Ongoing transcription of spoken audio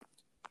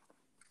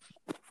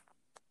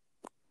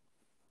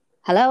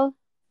Hello.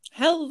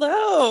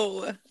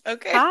 Hello.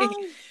 Okay. Hi.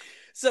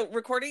 So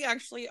recording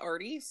actually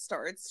already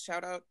starts.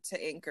 Shout out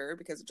to Anchor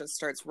because it just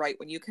starts right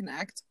when you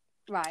connect.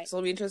 Right. So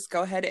let me just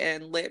go ahead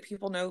and let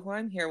people know who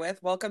I'm here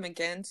with. Welcome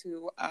again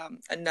to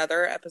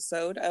another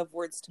episode of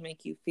Words to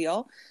Make You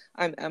Feel.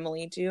 I'm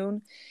Emily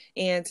June,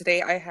 and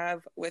today I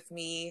have with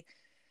me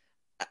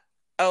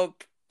a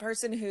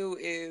person who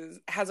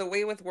has a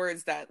way with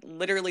words that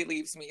literally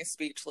leaves me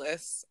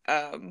speechless.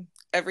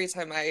 Every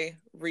time I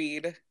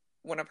read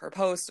one of her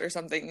posts or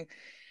something,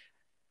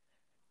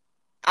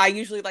 I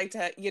usually like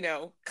to,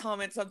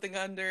 comment something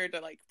under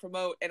to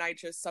promote, and I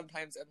just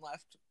sometimes am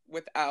left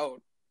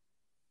without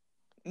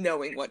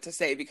knowing what to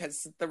say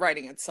because the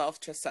writing itself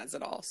just says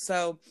it all.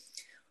 So,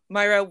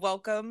 Myra,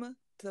 welcome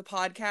to the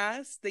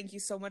podcast. Thank you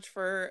so much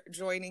for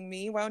joining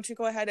me. Why don't you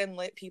go ahead and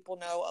let people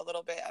know a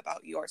little bit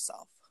about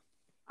yourself?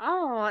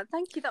 Oh,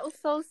 thank you. That was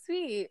so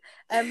sweet.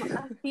 I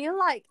feel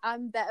like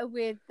I'm better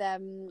with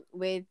the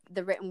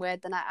written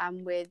word than I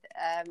am with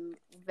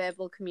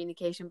verbal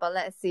communication. But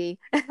let's see.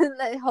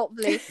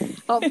 Hopefully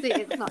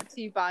it's not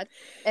too bad.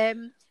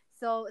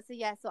 So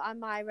I'm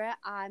Myra.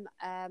 I'm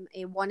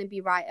a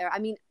wannabe writer. I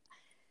mean,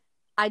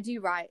 I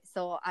do write,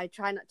 so I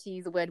try not to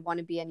use the word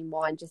wannabe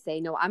anymore and just say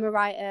no. I'm a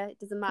writer. It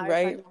doesn't matter if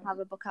I Right. don't have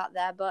a book out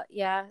there, but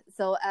yeah.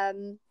 So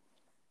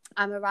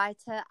I'm a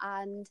writer,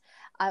 and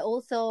I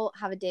also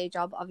have a day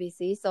job,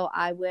 obviously. So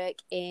I work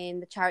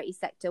in the charity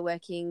sector,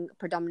 working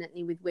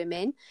predominantly with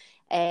women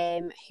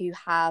who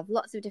have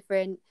lots of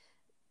different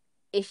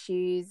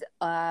issues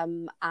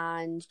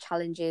and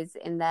challenges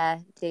in their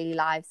daily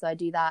lives. So I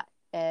do that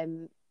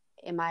in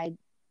my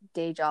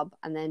day job,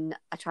 and then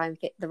I try and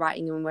fit the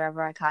writing in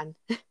wherever I can.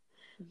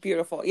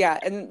 Beautiful. Yeah,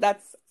 and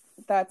that's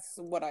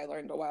what I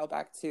learned a while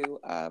back too.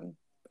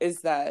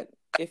 Is that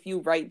if you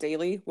write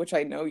daily, which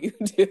I know you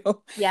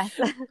do, Yes.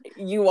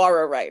 you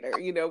are a writer,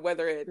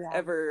 whether it Yeah.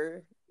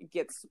 ever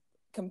gets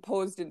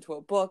composed into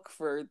a book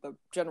for the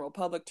general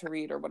public to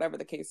read or whatever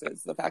the case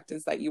is. The fact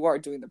is that you are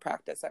doing the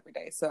practice every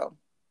day. So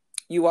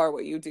you are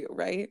what you do,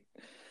 right?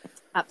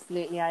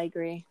 Absolutely, I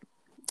agree.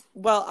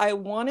 Well, I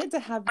wanted to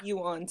have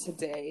you on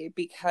today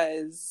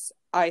because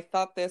I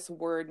thought this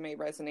word may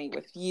resonate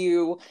with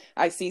you.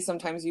 I see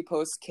sometimes you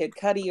post Kid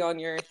Cudi on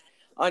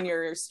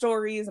your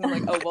stories, and I'm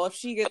like, oh well, if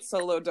she gets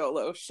solo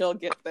dolo, she'll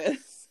get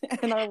this.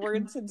 And our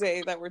word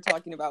today that we're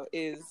talking about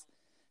is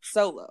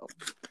solo.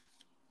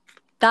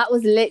 That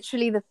was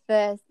literally the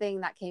first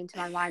thing that came to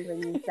my mind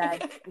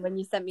when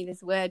you sent me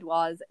this word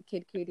was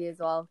Kid Cudi as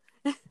well.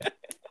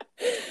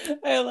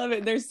 I love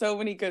it. There's so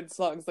many good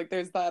songs. Like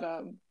there's that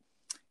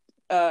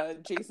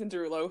Jason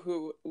Derulo,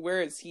 who,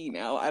 where is he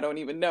now? I don't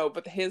even know,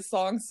 but his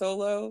song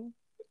Solo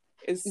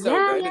is so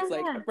Yeah, good. yeah, It's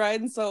like yeah.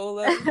 riding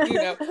solo,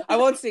 I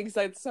won't sing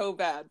because it's so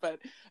bad, but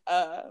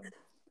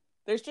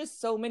there's just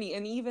so many,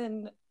 and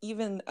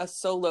even a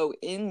solo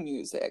in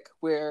music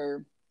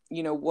where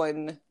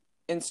one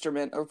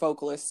instrument or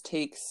vocalist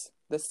takes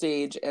the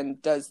stage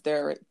and does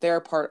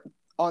their part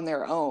on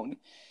their own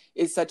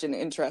is such an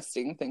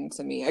interesting thing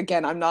to me.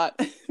 Again, I'm not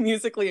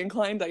musically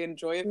inclined. I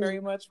enjoy it very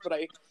much, but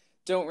I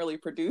don't really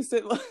produce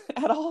it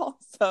at all.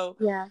 So,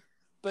 Yeah.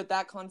 but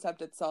that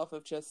concept itself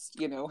of just,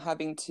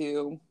 having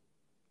to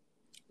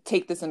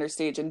take the center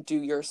stage and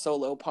do your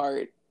solo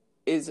part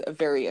is a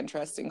very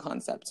interesting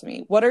concept to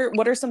me. What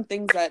are some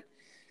things that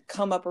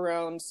come up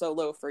around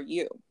solo for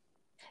you?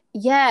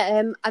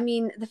 Yeah, I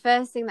mean, the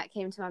first thing that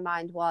came to my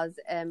mind was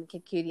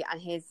Kid Cudi,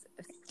 and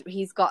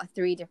he's got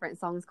 3 different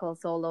songs called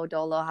Solo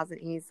Dolo,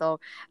 hasn't he? So,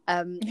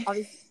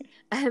 obviously,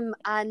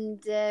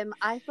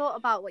 I thought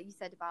about what you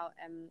said about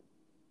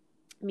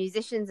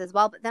musicians as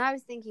well, but then I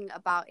was thinking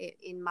about it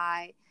in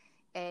my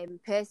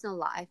personal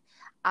life,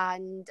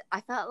 and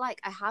I felt like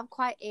I have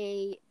quite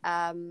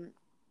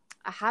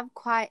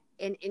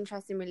an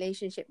interesting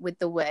relationship with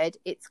the word.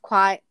 It's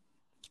quite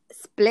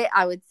split,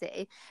 I would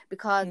say,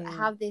 because I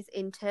have this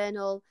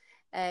internal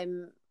I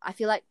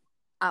feel like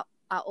at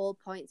all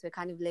points we're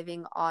kind of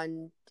living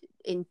on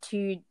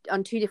two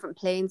different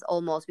planes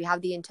almost. We have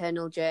the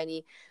internal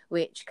journey,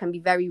 which can be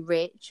very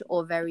rich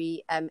or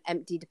very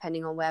empty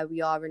depending on where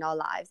we are in our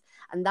lives,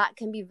 and that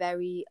can be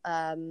very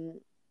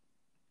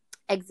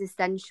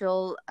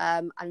existential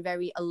and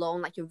very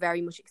alone, like you're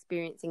very much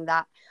experiencing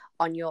that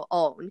on your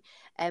own.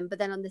 But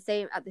then at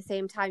the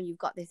same time, you've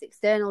got this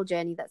external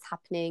journey that's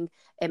happening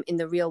in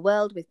the real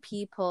world with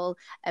people,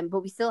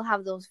 but we still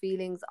have those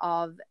feelings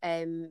of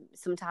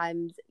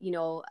sometimes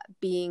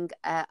being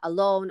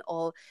alone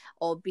or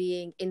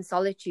being in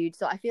solitude.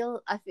 So I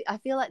feel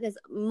like there's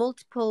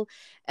multiple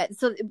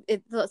so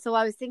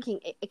I was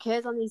thinking it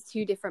occurs on these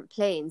 2 different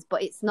planes,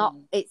 but it's not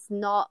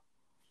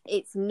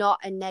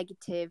a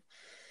negative.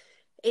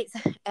 It's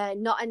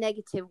not a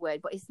negative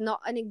word, but it's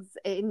not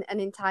an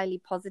entirely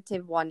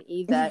positive one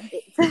either.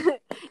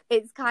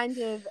 It's kind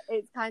of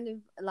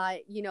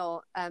like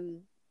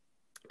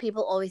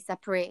people always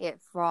separate it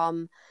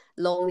from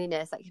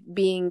loneliness, like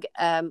being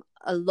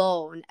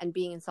alone and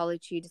being in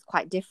solitude is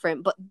quite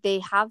different, but they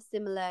have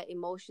similar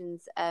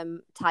emotions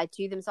tied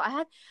to them. So I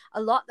had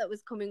a lot that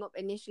was coming up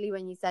initially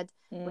when you said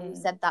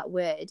that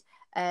word.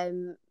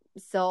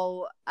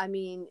 So I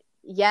mean,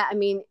 yeah, I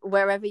mean,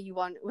 wherever you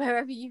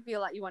feel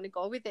like you want to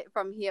go with it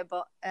from here,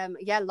 but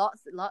yeah,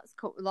 lots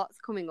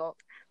coming up.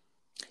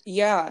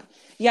 Yeah.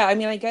 Yeah. I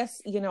mean, I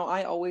guess,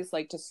 I always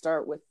like to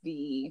start with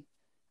the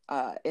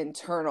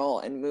internal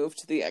and move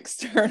to the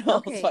external.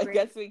 Okay, So I great.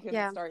 guess we can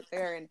Yeah. start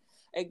there. And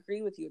I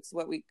agree with you. It's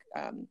what we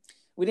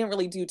didn't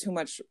really do too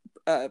much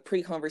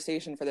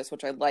pre-conversation for this,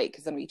 which I like,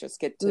 because then we just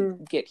get to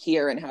get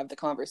here and have the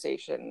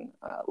conversation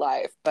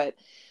live. But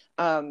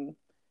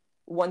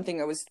one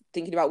thing I was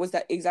thinking about was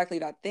that exactly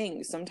that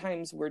thing.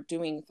 Sometimes we're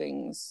doing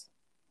things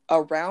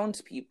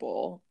around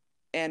people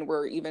and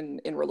we're even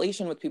in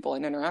relation with people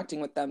and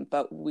interacting with them,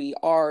 but we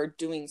are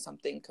doing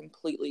something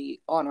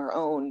completely on our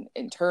own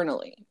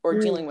internally, or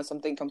dealing with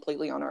something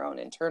completely on our own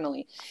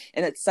internally.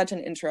 And it's such an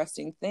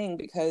interesting thing,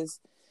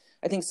 because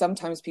I think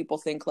sometimes people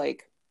think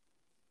like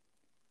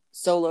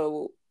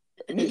solo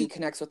maybe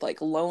connects with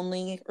like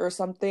lonely or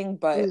something,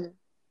 but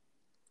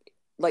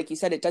like you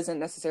said, it doesn't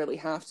necessarily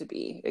have to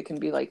be. It can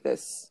be like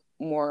this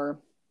more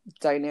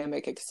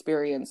dynamic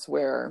experience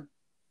where,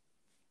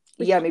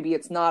 yeah, maybe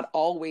it's not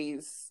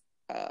always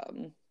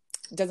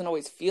doesn't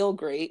always feel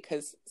great,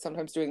 because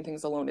sometimes doing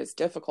things alone is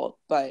difficult,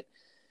 but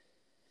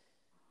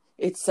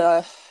it's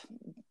a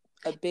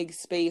big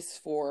space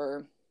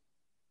for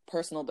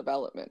personal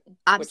development.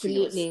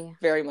 Absolutely. Which is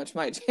very much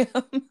my jam.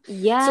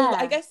 Yeah. So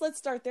I guess let's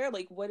start there.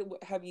 Like, what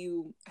have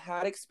you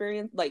had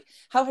experience? Like,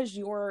 how has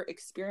your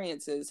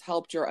experiences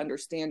helped your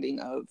understanding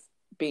of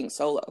being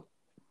solo?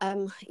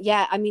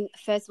 Yeah, I mean,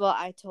 first of all,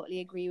 I totally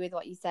agree with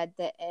what you said,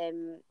 that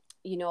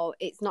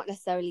it's not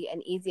necessarily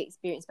an easy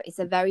experience, but it's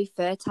a very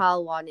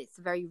fertile one. It's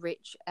a very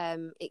rich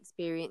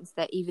experience,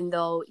 that even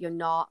though you're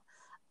not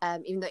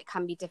even though it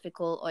can be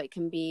difficult, or it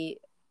can be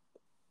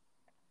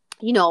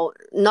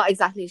not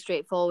exactly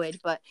straightforward,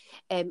 but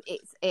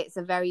it's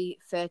a very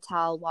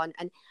fertile one.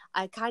 And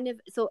I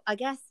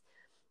guess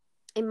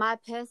in my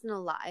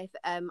personal life,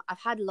 I've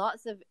had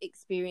lots of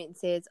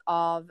experiences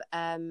of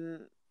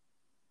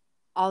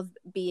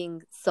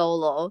being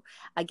solo,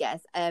 I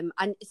guess, and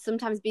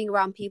sometimes being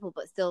around people,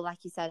 but still,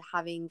 like you said,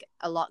 having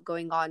a lot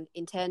going on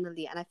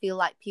internally. And I feel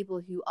like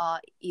people who are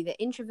either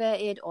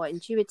introverted or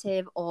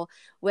intuitive or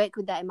work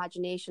with their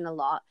imagination a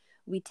lot,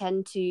 we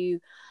tend to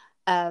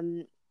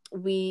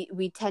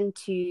we tend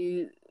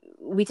to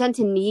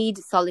need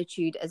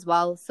solitude as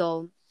well.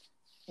 So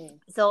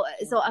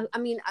I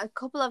mean, a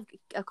couple of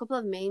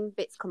main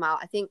bits come out,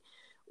 I think,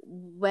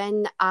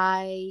 when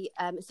I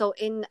so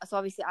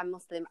obviously I'm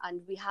Muslim,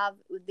 and we have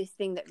this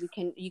thing that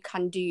you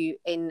can do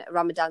in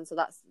Ramadan. So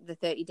that's the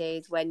 30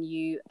 days when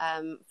you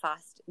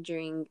fast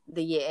during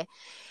the year,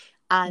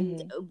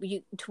 and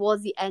you,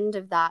 towards the end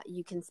of that,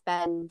 you can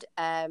spend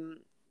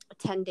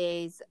 10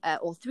 days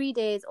or 3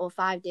 days or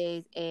 5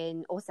 days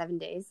or 7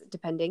 days,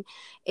 depending,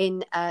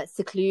 in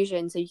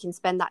seclusion. So you can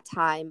spend that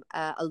time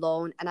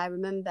alone. And I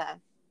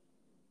remember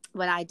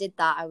when I did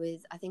that, I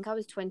was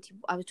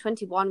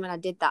 21 when I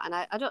did that, and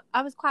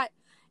I was quite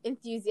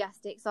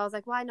enthusiastic, so I was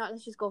like, why not,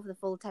 let's just go for the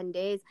full 10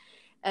 days.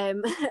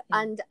 And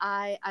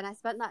I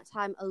spent that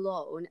time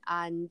alone,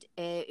 and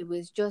it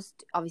was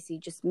just obviously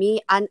just me,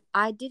 and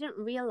I didn't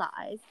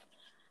realize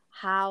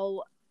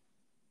how,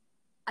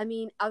 I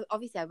mean,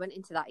 obviously I went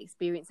into that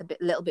experience a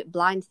little bit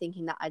blind,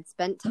 thinking that I'd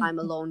spent time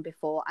alone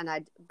before, and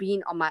I'd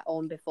been on my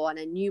own before, and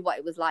I knew what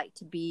it was like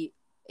to be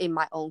in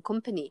my own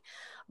company.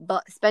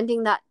 But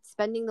spending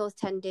those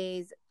 10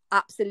 days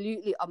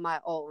absolutely on my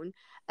own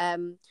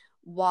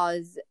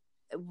was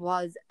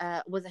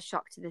a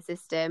shock to the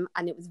system.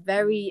 And it was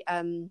very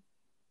I mean,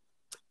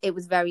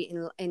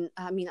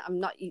 I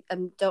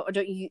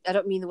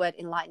don't mean the word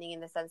enlightening in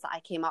the sense that I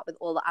came up with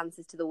all the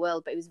answers to the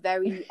world, but it was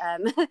very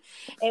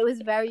it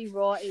was very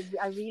raw.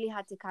 I really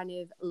had to kind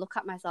of look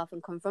at myself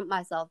and confront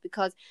myself,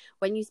 because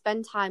when you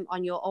spend time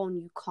on your own,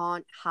 you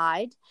can't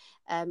hide.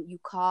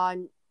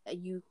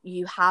 You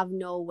have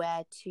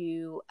nowhere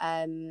to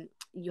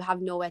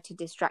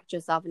distract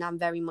yourself, and I'm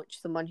very much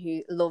someone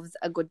who loves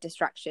a good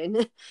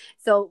distraction.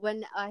 So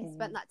when I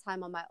spent that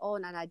time on my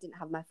own, and I didn't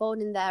have my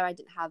phone in there, I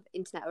didn't have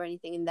internet or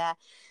anything in there,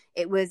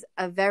 it was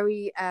a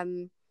very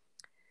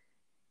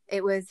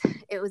it was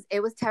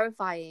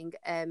terrifying,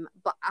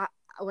 but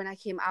when I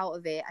came out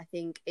of it, I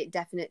think it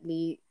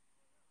definitely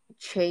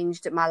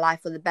changed my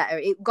life for the better.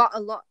 It got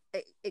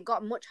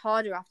much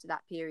harder after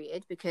that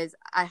period, because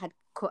I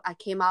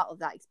came out of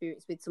that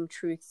experience with some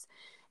truths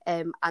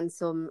and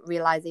some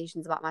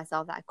realizations about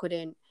myself that I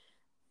couldn't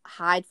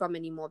hide from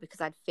anymore,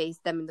 because I'd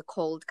faced them in the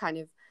cold kind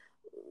of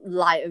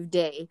light of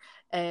day.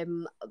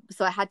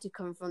 So I had to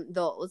confront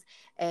those,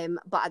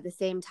 but at the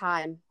same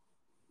time,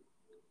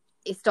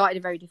 it started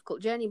a very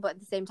difficult journey. But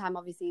at the same time,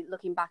 obviously,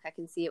 looking back, I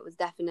can see it was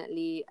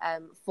definitely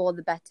for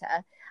the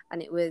better.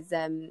 And it was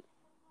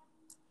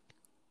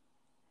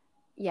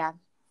Yeah,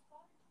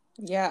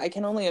 I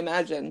can only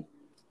imagine.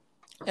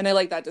 And I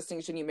like that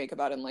distinction you make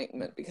about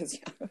enlightenment, because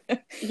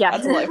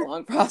that's a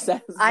lifelong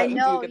process. I But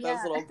know, you do get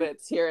those little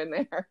bits here and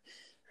there.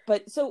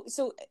 But so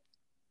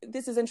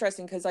this is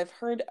interesting, because I've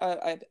heard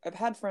I've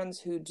had friends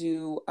who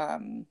do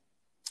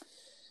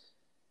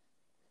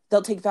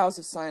they'll take vows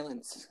of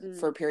silence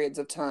for periods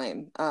of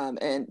time,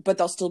 but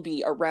they'll still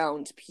be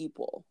around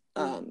people.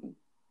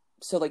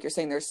 So like you're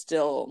saying, there's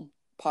still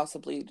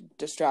possibly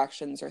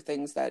distractions or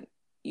things that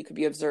you could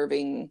be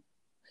observing.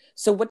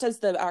 So what does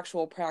the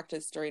actual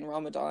practice during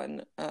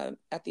Ramadan,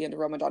 at the end of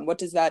Ramadan, what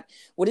does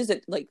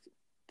it like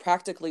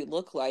practically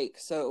look like?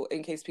 So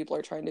in case people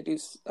are trying to do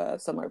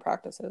similar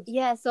practices.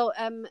 Yeah, so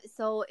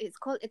it's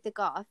called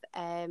itikaf,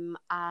 and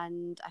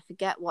I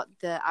forget what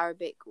the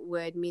Arabic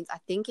word means. I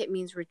think it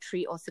means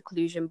retreat or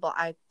seclusion, but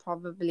I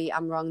probably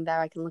am wrong there.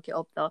 I can look it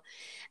up though.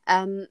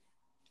 And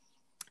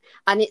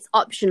it's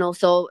optional,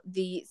 so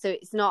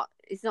it's not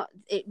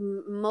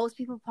most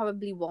people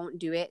probably won't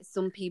do it.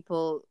 Some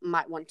people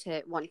might want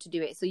to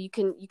do it. So you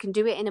can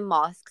do it in a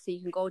mosque, so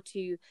you can go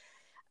to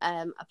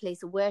a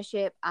place of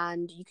worship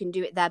and you can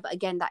do it there, but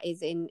again, that is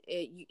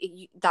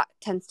that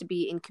tends to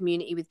be in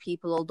community with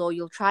people, although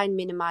you'll try and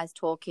minimize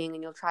talking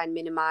and you'll try and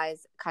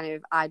minimize kind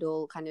of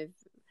idle kind of,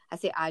 I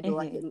say idle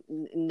like in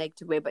a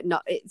negative way, but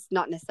it's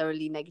not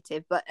necessarily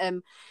negative, but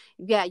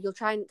yeah, you'll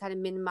try and kind of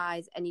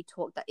minimize any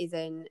talk that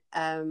isn't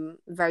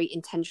very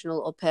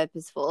intentional or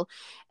purposeful.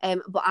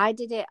 But I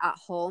did it at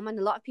home, and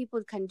a lot of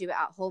people can do it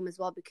at home as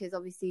well, because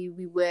obviously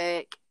we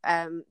work,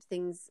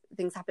 things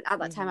happen. At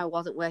that time I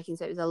wasn't working,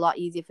 so it was a lot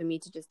easier for me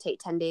to just take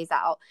 10 days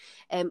out.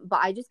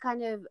 But I just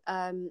kind of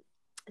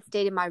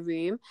stayed in my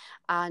room,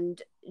 and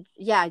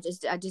yeah, I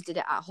just did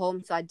it at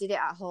home. So I did it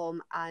at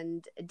home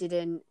and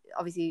didn't,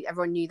 obviously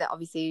everyone knew that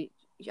obviously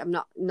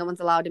no one's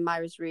allowed in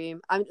Myra's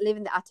room. I live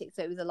in the attic,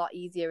 so it was a lot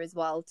easier as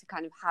well to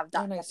kind of have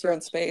that. Oh, nice, your own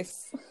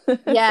space.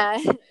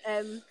 Yeah.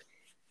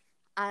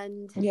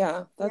 And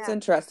yeah, that's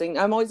interesting.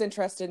 I'm always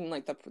interested in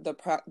like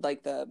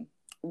the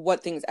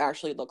what things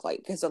actually look like,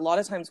 because a lot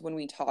of times when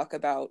we talk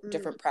about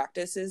different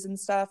practices and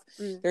stuff,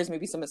 there's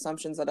maybe some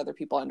assumptions that other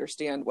people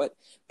understand but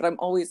I'm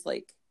always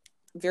like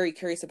very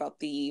curious about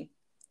the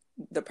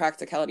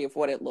practicality of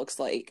what it looks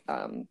like,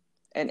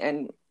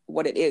 and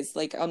what it is.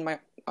 Like on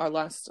our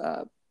last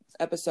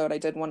episode, I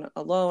did one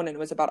alone, and it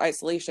was about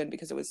isolation,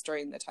 because it was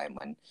during the time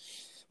when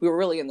we were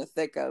really in the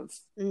thick of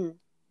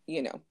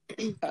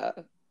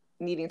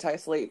needing to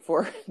isolate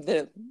for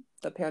the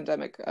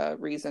pandemic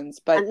reasons.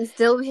 But and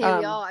still here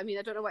we are. I mean,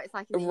 I don't know what it's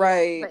like in the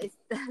right, UK, but it's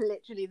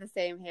literally the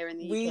same here in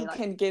the UK. We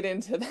can get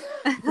into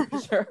that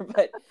for sure,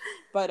 but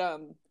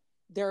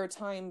there are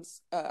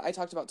times, I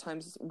talked about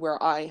times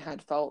where I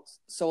had felt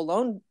so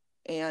alone,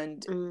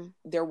 and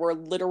there were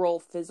literal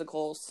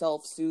physical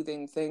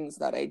self-soothing things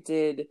that I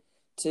did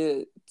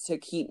to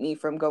keep me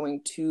from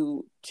going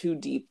too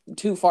deep,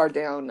 too far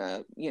down,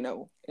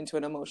 into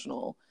an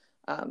emotional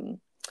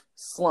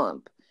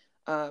slump.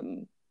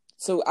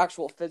 So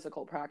actual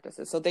physical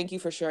practices. So thank you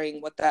for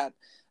sharing what that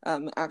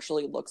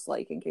actually looks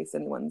like, in case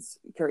anyone's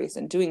curious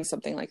in doing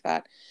something like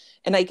that.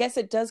 And I guess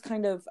it does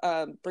kind of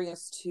bring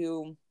us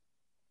to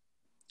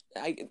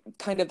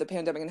kind of the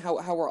pandemic and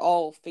how we're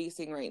all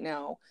facing right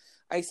now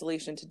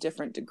isolation to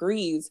different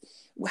degrees.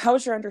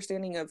 How's your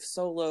understanding of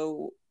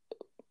solo,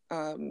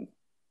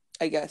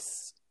 I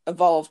guess,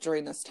 evolved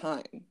during this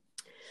time?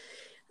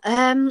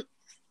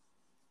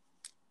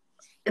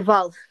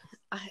 Well,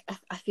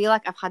 I feel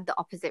like I've had the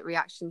opposite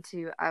reaction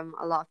to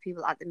a lot of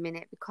people at the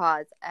minute,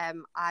 because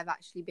I've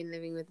actually been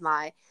living with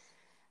my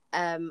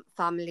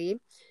family.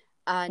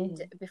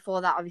 And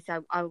before that, obviously,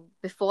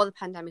 before the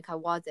pandemic, I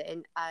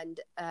wasn't, and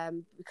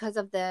because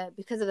of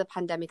the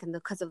pandemic and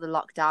because of the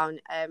lockdown,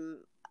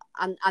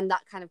 and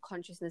that kind of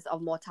consciousness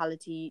of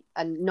mortality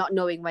and not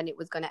knowing when it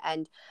was going to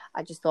end,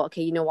 I just thought,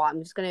 okay, you know what,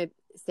 I'm just going to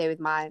stay with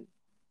my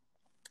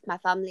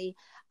family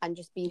and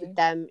just be with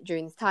them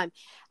during this time.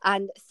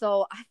 And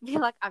so I feel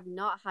like I've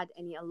not had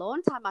any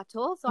alone time at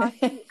all. So I've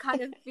been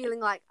kind of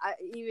feeling like I've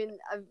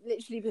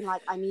literally been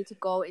like, I need to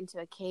go into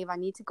a cave. I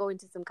need to go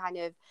into some kind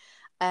of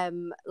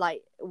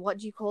like, what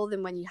do you call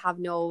them when you have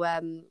no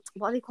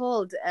what are they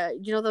called?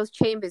 Those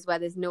chambers where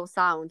there's no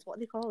sound. What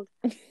are they called?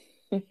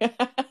 I'm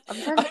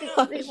trying to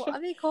think what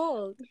are they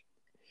called?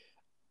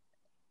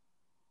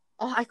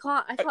 Oh, I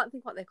can't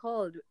think what they're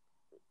called.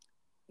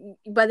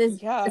 But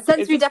there's a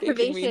sensory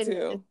deprivation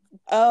thing.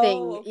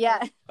 Okay.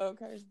 Yeah.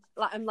 Okay.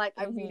 I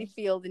really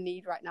feel the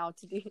need right now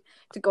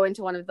to go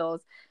into one of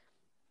those.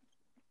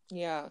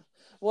 Yeah.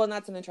 Well, and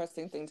that's an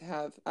interesting thing to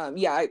have.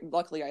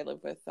 Luckily I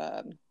live with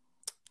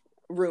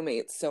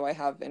roommates, so I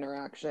have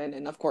interaction,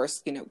 and of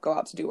course, go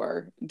out to do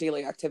our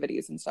daily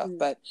activities and stuff.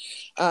 But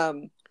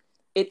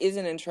it is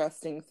an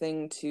interesting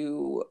thing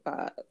to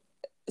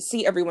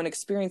see everyone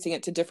experiencing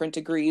it to different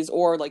degrees,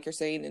 or like you're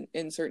saying,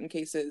 in certain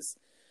cases,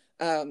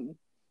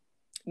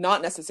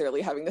 not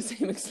necessarily having the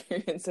same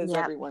experience as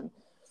everyone.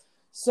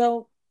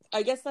 So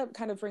I guess that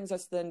kind of brings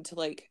us then to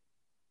like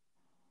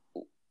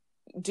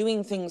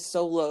doing things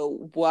solo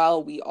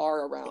while we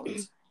are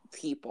around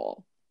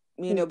people,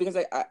 because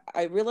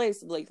I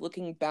realized, like,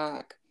 looking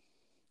back,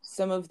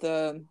 some of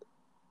the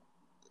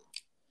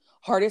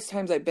hardest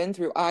times I've been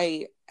through,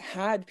 I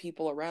had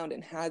people around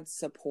and had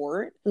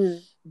support,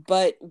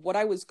 but what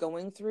I was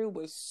going through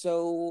was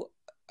so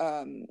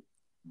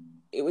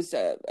it was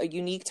a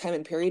unique time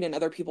and period, and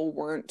other people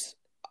weren't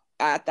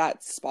at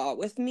that spot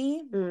with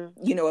me,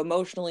 you know,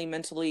 emotionally,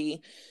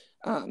 mentally,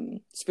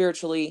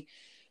 spiritually.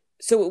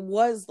 So it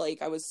was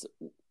like I was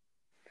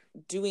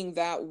doing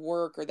that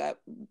work or that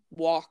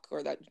walk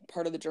or that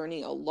part of the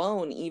journey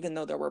alone, even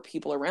though there were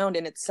people around.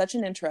 And it's such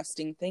an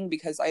interesting thing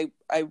because I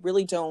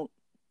really don't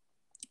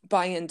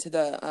buy into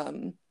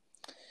the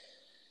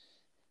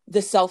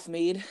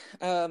self-made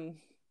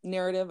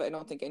narrative. I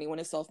don't think anyone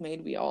is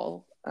self-made. We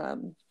all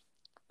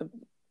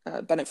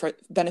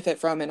benefit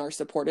from and are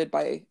supported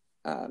by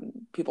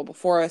people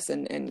before us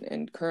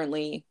and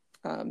currently.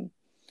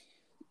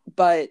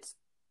 But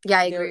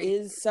yeah, I there agree.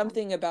 is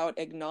something about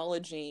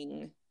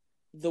acknowledging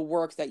the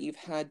work that you've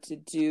had to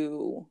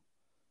do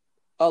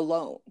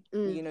alone.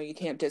 You know, you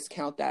can't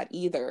discount that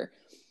either.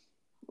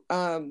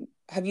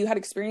 Have you had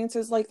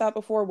experiences like that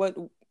before?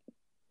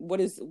 What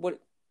is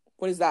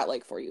that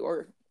like for you?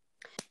 Or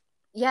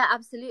yeah,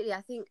 absolutely.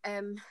 I think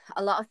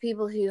a lot of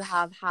people who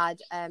have had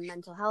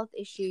mental health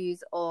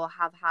issues or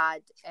have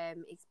had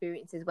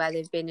experiences where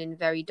they've been in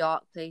very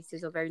dark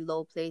places or very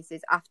low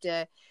places,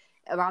 after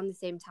around the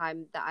same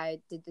time that I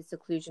did the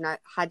seclusion, I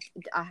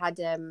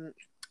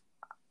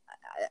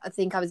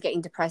think I was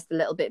getting depressed a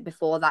little bit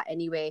before that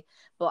anyway.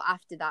 But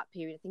after that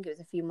period, I think it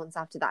was a few months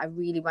after that, I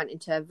really went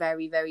into a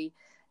very, very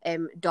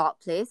dark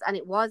place. And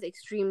it was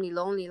extremely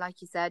lonely.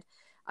 Like you said,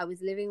 I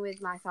was living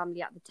with my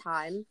family at the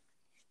time.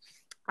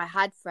 I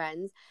had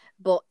friends,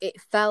 but it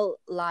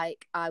felt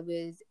like I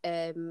was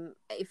in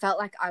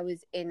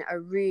a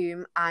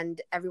room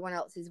and everyone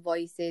else's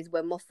voices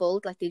were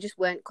muffled, like they just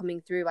weren't coming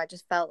through. I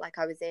just felt like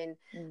I was in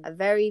a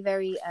very,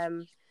 very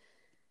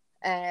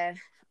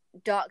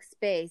dark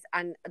space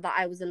and that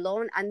I was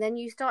alone. And then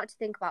you start to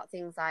think about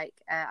things like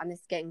and this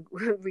is getting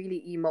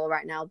really emo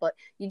right now, but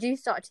you do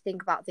start to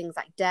think about things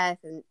like death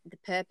and the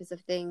purpose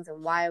of things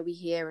and why are we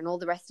here and all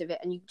the rest of it,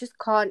 and you just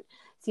can't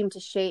seem to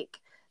shake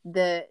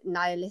the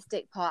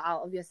nihilistic part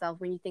out of yourself.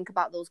 When you think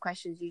about those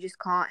questions, you just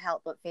can't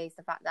help but face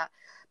the fact that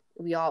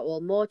we are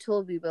all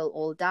mortal, we will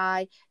all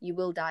die, you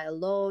will die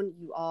alone,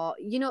 you are,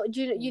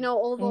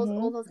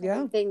 all those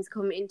kind of things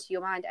come into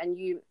your mind, and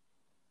you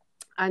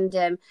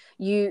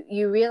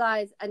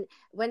realize. And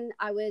when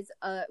I was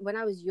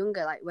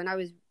younger, like when I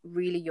was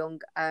really young,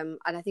 and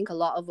I think a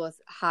lot of us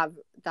have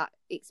that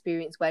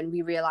experience when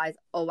we realize,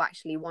 oh,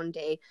 actually one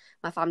day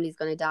my family's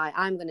going to die,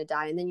 I'm going to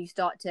die. And then you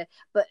start to,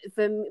 but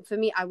for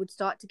me, I would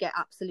start to get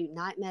absolute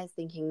nightmares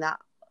thinking that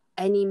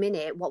any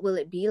minute, what will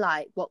it be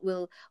like, what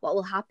will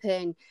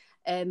happen.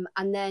 And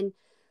then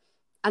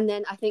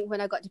I think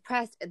when I got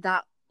depressed,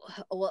 that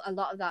a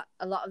lot of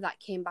that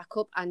came back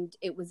up, and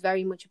it was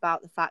very much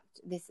about the fact,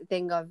 this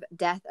thing of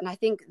death. And I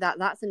think that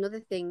that's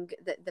another thing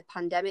that the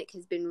pandemic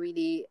has been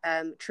really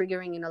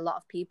triggering in a lot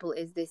of people,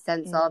 is this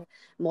sense of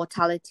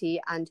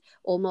mortality, and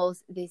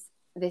almost this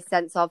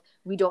sense of,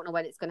 we don't know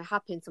when it's going to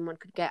happen. Someone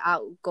could go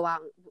out,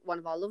 one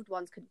of our loved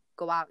ones could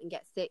go out and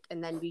get sick,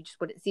 and then we just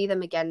wouldn't see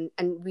them again.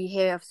 And we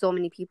hear of so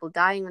many people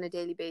dying on a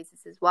daily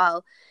basis as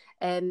well.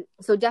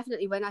 So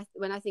definitely when I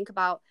think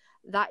about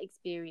that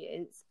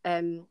experience,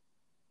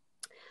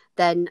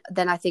 then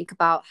I think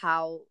about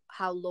how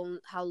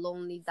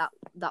lonely that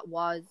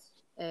was.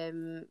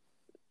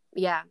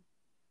 Yeah.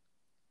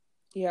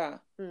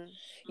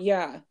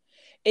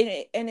 And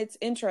it's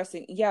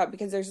interesting,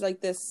 because there's like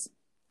this,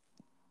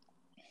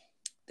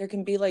 there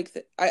can be like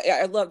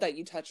I love that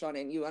you touched on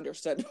it and you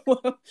understood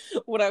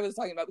what I was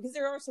talking about, because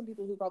there are some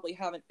people who probably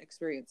haven't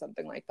experienced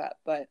something like that,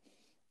 but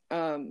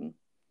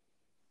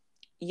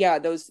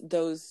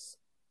those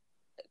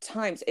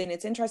times. And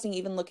it's interesting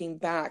even looking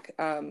back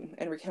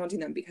and recounting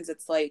them, because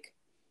it's like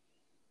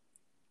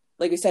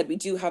I said, we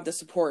do have the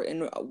support,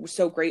 and we're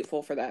so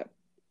grateful for that,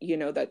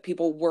 that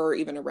people were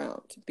even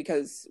around,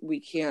 because we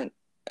can't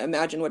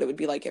imagine what it would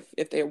be like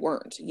if they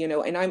weren't,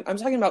 and I'm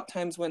talking about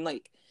times when,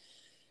 like,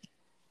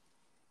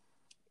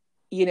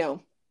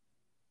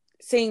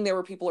 saying there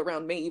were people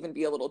around may even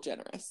be a little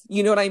generous,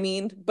 you know what I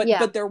mean?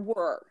 But there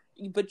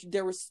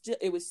was still,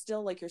 it was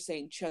still, like you're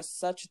saying, just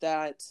such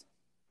that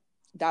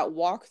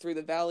walk through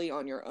the valley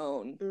on your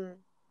own.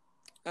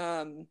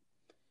 And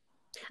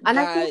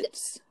I think,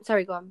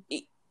 sorry, go on.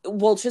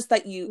 Well, just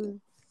that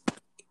you,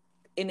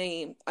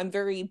 I'm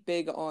very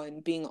big on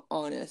being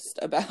honest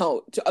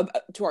about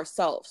to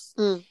ourselves.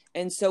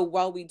 And so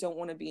while we don't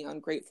want to be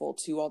ungrateful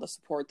to all the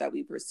support that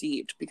we've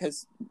received,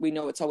 because we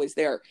know it's always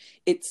there,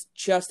 it's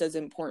just as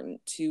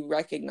important to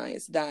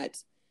recognize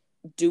that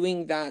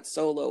doing that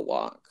solo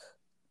walk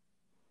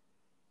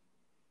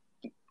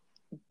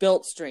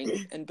built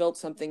strength and built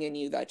something in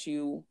you that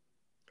you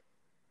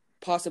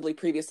possibly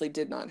previously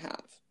did not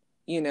have,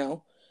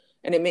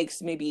 and it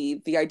makes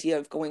maybe the idea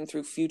of going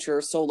through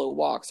future solo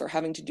walks or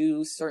having to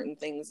do certain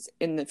things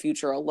in the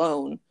future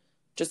alone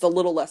just a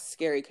little less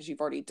scary, because you've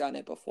already done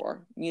it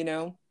before,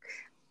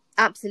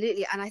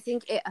 Absolutely. And I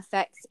think it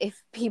affects,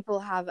 if people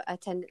have a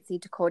tendency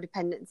to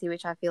codependency,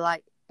 which I feel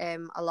like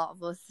a lot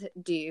of us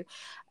do,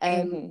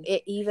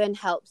 it even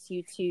helps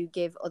you to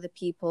give other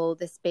people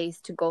the space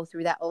to go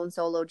through their own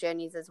solo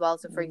journeys as well.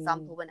 So for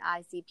example, when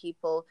I see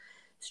people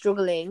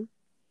struggling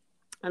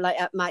And like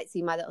I might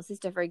see my little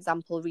sister, for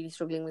example, really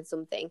struggling with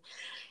something,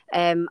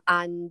 and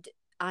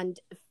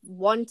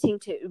wanting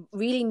to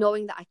really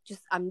knowing that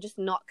I'm just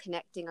not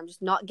connecting, I'm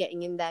just not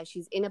getting in there.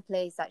 She's in a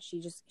place that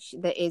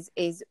that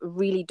is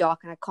really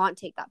dark, and I can't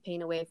take that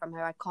pain away from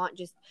her. I can't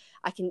just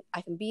I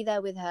can be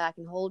there with her, I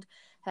can hold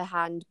her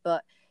hand,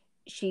 but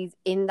she's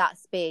in that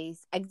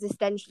space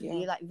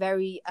existentially, like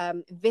very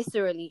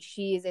viscerally,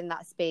 she is in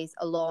that space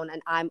alone,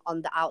 and I'm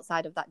on the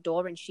outside of that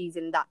door, and she's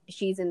in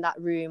that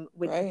room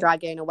with the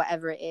dragon or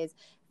whatever it is,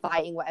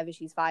 fighting whatever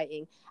she's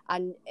fighting.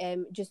 And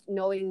just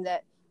knowing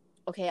that,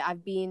 okay,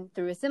 I've been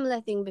through a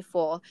similar thing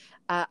before,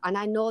 and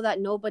I know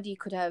that nobody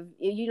could have,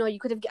 you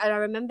could have. And I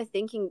remember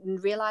thinking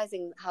and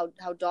realizing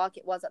how dark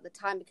it was at the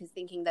time, because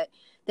thinking that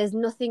there's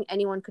nothing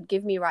anyone could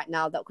give me right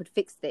now that could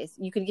fix this.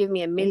 You could give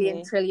me £1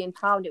 million trillion,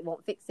 it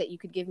won't fix it. You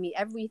could give me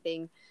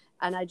everything,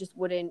 and it just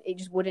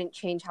wouldn't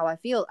change how I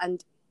feel.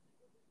 And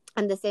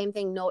the same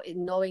thing,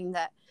 knowing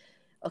that,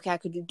 okay, I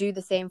could do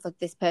the same for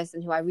this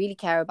person who I really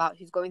care about,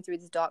 who's going through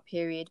this dark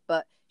period,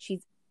 but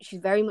she's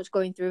very much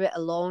going through it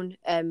alone.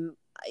 And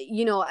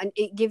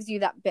it gives you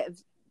that bit of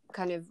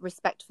kind of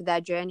respect for their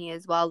journey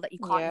as well, that you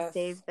can't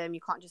save them, you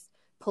can't just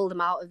pull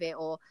them out of it,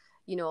 or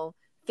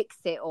fix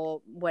it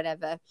or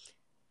whatever.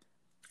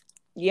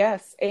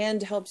 Yes,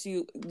 and helps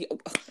you.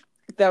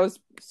 That was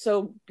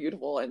so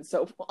beautiful and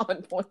so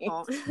on point.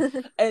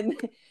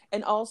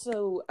 and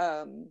also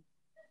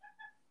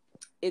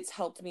it's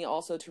helped me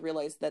also to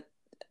realize that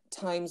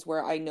times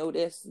where I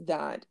notice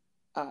that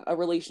a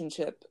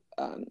relationship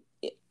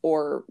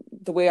or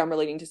the way I'm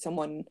relating to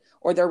someone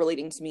or they're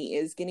relating to me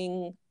is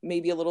getting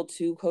maybe a little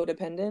too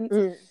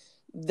codependent,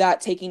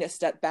 that taking a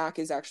step back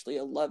is actually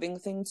a loving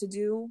thing to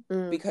do,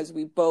 because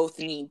we both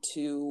need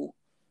to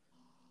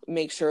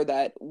make sure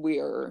that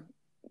we're,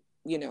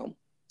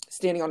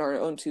 standing on our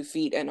own 2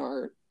 feet and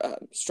are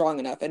strong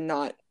enough, and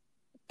not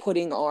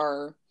putting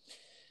our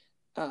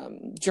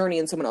journey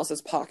in someone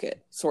else's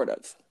pocket, sort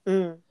of.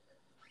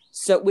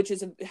 So, which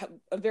is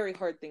a very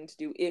hard thing to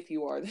do if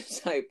you are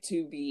the type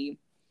to be,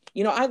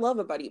 I love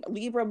a buddy.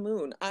 Libra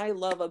moon, I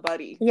love a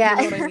buddy.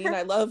 Yeah. You know what I mean?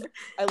 I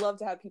love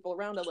to have people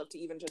around. I love to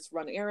even just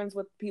run errands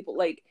with people.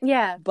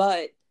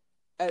 But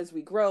as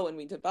we grow and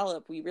we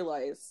develop, we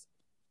realize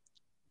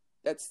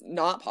that's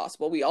not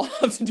possible. We all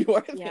have to do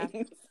our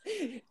things.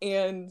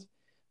 And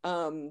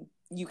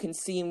you can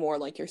see more,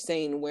 like you're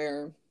saying,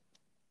 where,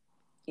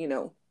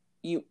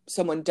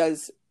 someone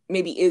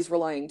maybe is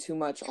relying too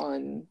much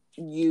on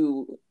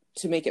you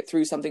to make it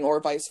through something,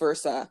 or vice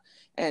versa,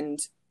 and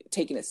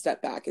taking a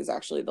step back is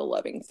actually the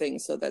loving thing,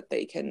 so that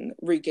they can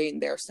regain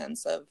their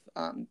sense of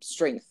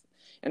strength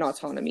and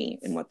autonomy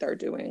in what they're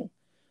doing.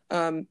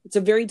 It's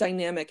a very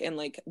dynamic and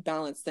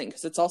balanced thing,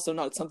 because it's also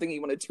not something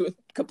you want to do and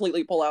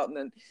completely pull out, and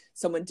then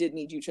someone did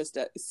need you just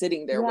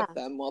sitting there with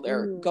them while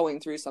they're going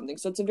through something.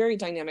 So it's a very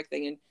dynamic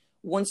thing, and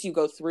once you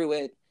go through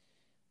it,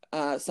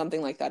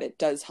 something like that, it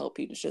does help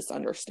you to just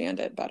understand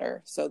it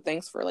better. So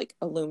thanks for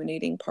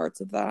illuminating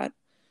parts of that.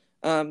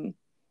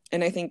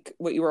 And I think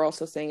what you were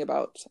also saying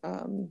about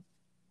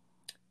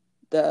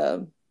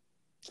this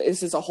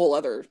is a whole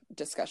other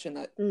discussion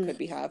that could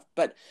be had,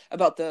 but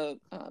about the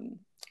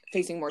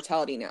facing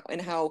mortality now,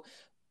 and how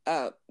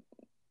a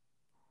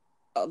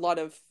lot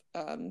of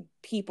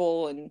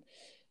people, and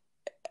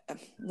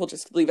we'll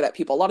just leave it at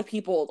people, a lot of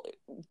people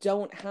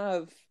don't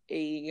have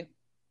a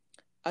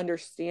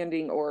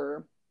understanding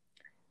or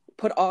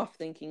put off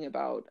thinking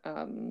about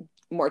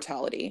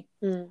mortality.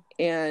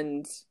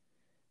 And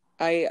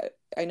I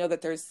know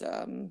that there's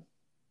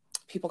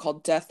people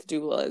called death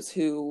doulas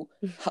who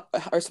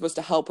are supposed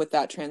to help with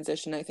that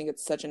transition. I think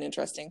it's such an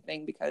interesting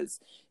thing,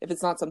 because if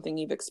it's not something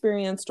you've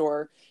experienced,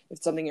 or if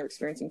it's something you're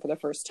experiencing for the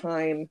first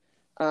time,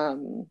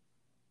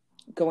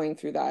 going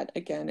through that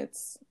again,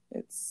 it's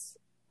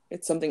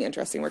something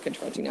interesting we're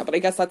confronting now. But I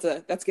guess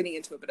that's getting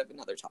into a bit of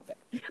another topic.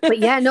 But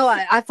yeah, no,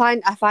 I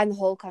find the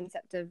whole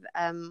concept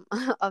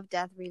of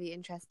death really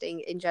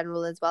interesting in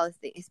general as well,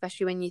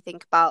 especially when you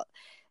think about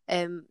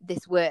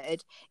this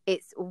word.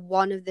 It's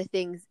one of the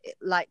things,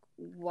 like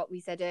what we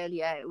said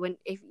earlier, when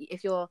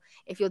if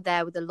you're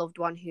there with a loved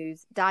one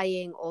who's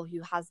dying or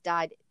who has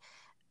died.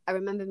 I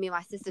remember me and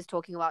my sisters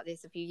talking about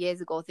this a few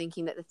years ago,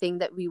 thinking that the thing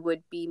that we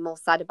would be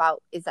most sad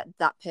about is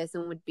that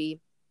person would be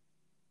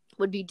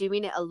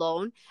doing it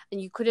alone, and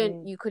you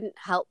couldn't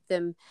help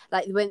them,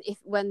 like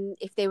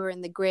if they were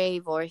in the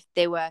grave, or if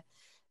they were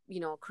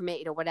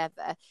cremated or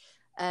whatever,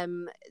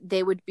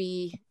 they would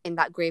be in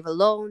that grave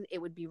alone. It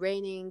would be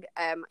raining.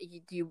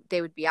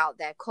 They would be out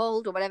there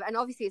cold or whatever. And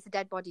obviously it's a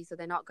dead body, so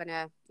they're not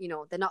gonna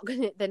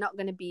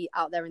be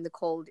out there in the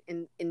cold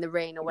in the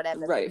rain or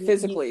whatever. Right,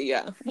 physically,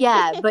 yeah.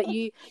 Yeah, but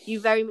you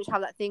very much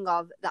have that thing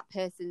of that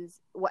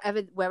person's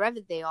wherever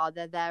they are,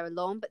 they're there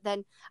alone. But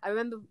then I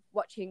remember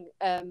watching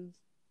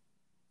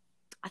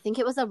I think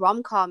it was a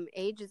rom-com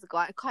ages ago.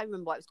 I can't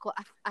remember what it was called.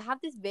 I have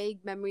this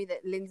vague memory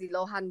that Lindsay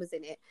Lohan was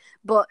in it,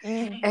 but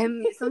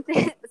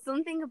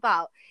something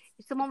about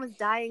someone was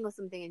dying or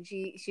something, and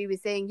she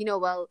was saying,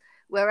 well,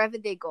 wherever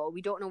they go,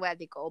 we don't know where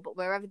they go, but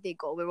wherever they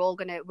go, we're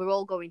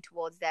all going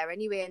towards there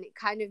anyway. And it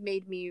kind of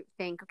made me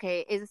think,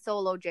 okay, it is a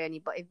solo journey,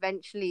 but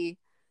eventually,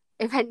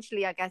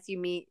 I guess you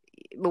meet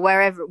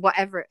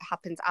whatever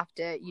happens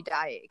after you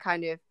die. It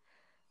kind of,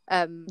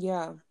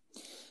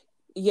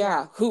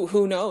 yeah.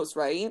 Who knows,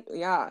 right?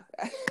 Yeah.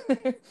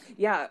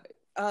 Yeah.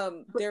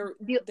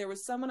 There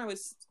was someone I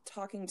was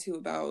talking to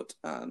about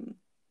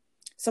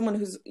someone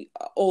who's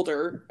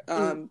older,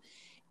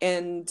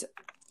 and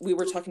we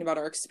were talking about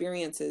our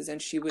experiences,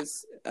 and she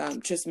was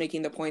just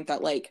making the point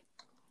that, like,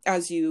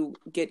 as you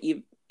get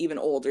even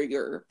older,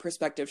 your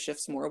perspective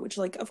shifts more, which,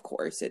 like, of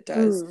course it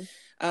does.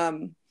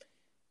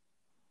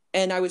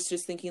 And I was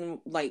just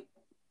thinking, like,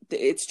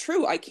 it's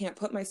true. I can't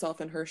put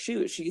myself in her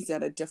shoes. She's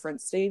at a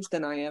different stage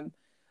than I am.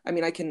 I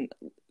mean,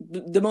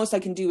 the most I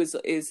can do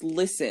is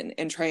listen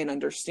and try and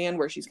understand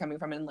where she's coming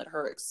from and let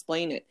her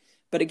explain it.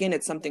 But again,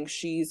 it's something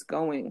she's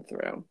going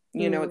through,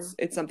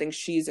 it's something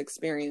she's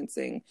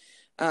experiencing.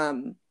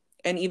 And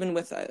even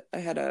with I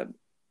had a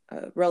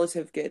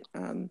relative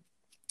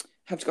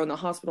have to go in the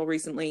hospital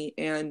recently,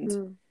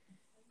 and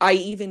I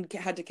even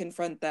had to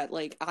confront that,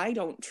 like, I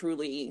don't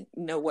truly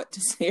know what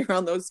to say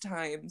around those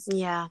times.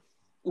 Yeah.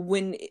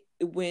 When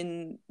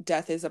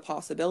death is a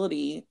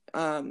possibility,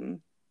 I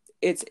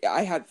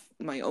have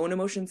my own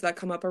emotions that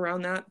come up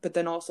around that, but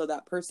then also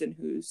that person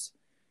who's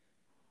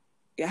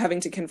having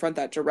to confront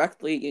that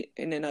directly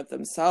in and of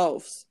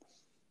themselves.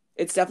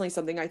 It's definitely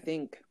something I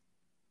think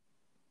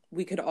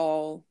we could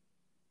all,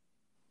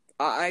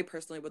 I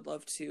personally would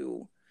love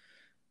to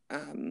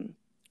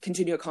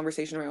continue a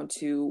conversation around,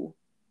 to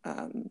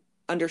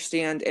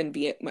understand and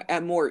be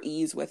at more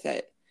ease with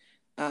it.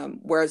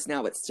 Whereas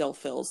now it still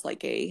feels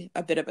like a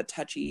bit of a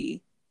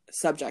touchy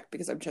subject,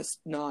 because I'm just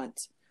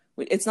not,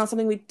 it's not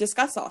something we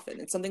discuss often.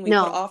 It's something we put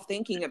off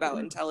thinking about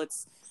until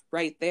it's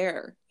right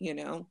there,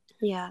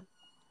 Yeah.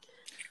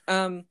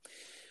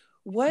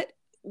 What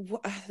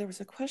there was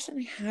a question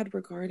I had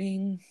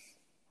regarding,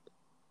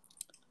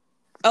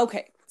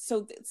 okay,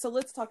 so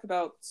let's talk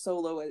about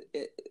solo,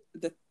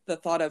 the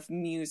thought of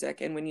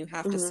music, and when you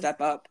have to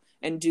step up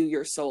and do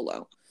your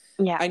solo.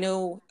 Yeah. I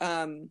know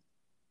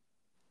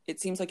it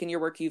seems like in your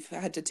work you've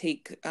had to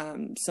take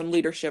some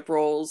leadership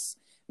roles,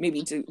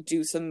 maybe to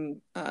do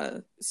some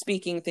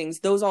speaking things.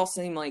 Those all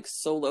seem like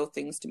solo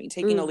things to me.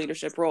 Taking a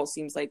leadership role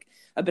seems like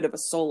a bit of a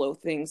solo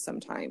thing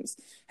sometimes.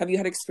 Have you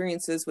had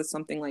experiences with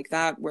something like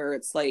that, where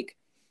it's like,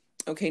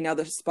 okay, now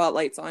the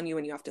spotlight's on you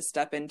and you have to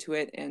step into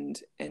it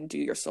and do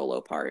your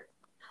solo part?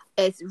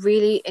 It's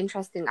really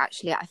interesting,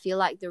 actually. I feel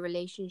like the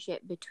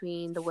relationship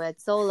between the word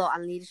solo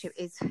and leadership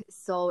is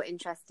so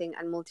interesting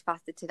and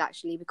multifaceted,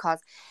 actually, because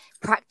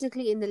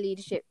practically in the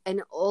leadership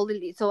and all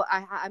the, so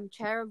I'm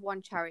chair of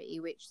one charity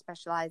which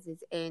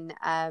specializes in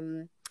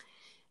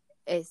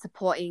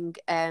supporting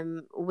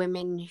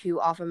women who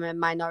are from a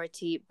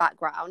minority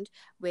background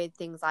with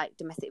things like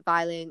domestic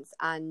violence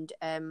and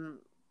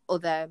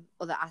other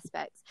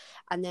aspects.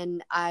 And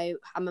then I'm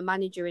a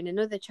manager in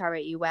another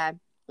charity where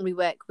we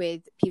work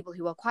with people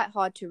who are quite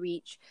hard to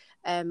reach,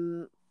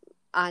 and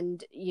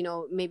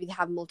maybe they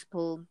have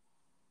multiple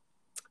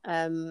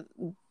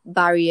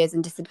barriers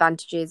and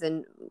disadvantages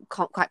and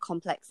quite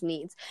complex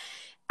needs.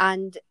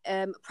 And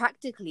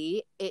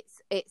practically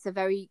it's a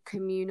very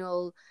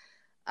communal,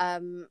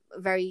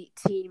 very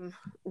team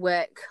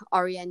work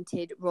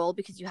oriented role,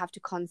 because you have to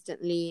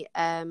constantly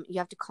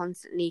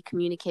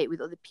communicate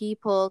with other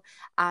people,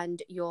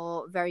 and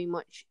you're very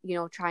much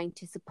trying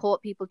to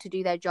support people to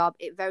do their job.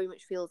 It very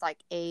much feels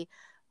like a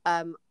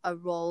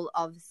role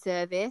of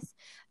service,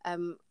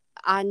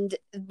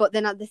 but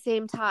then at the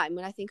same time,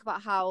 when I think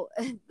about how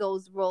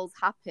those roles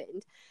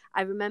happened,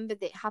 I remember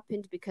they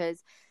happened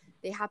because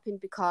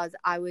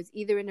I was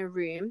either in a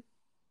room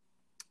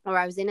or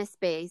I was in a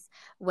space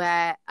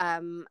where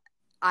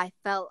I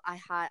felt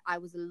I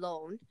was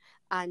alone,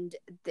 and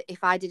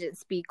if I didn't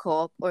speak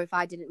up or if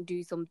I didn't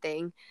do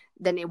something,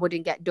 then it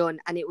wouldn't get done.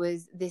 And it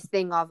was this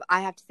thing of, I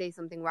have to say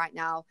something right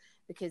now,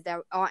 because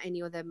there aren't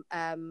any other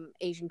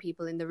Asian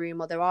people in the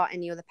room, or there aren't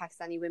any other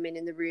Pakistani women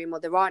in the room, or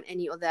there aren't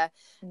any other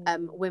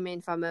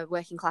women from a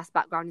working class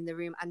background in the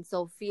room. And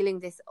so feeling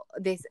this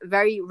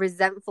very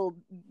resentful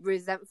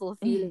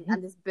feeling,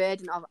 and this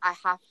burden of, I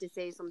have to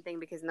say something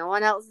because no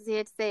one else is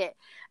here to say it.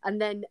 And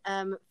then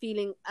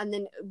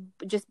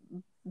just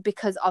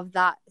because of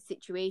that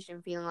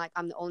situation, feeling like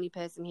I'm the only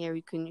person here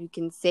who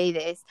can say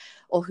this,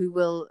 or who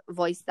will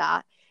voice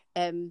that,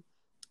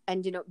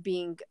 ended up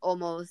being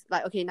almost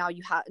like, okay, now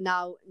you have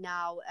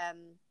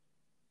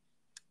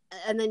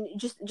and then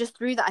just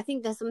through that, I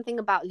think there's something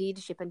about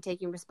leadership and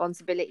taking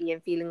responsibility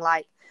and feeling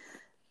like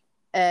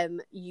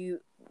you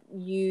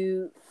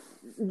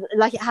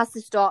like, it has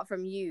to start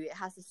from you. It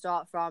has to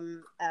start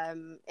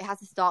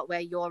where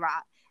you're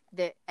at,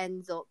 that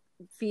ends up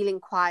feeling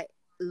quite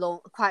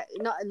quite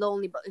not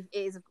lonely, but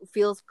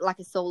feels like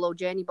a solo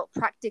journey. But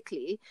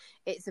practically,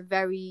 it's a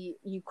very,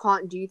 you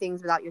can't do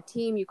things without your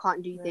team. You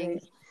can't do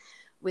things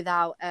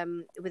without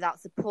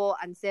support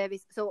and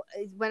service. So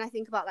when I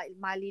think about like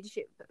my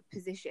leadership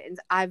positions,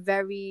 I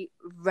very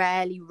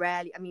rarely,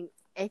 I mean,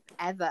 if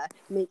ever,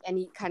 make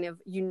any kind of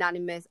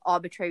unanimous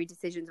arbitrary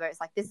decisions where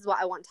it's like, this is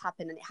what I want to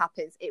happen, and it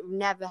happens. It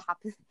never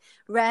happens,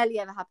 rarely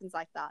ever happens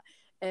like that.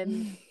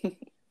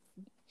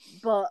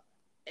 But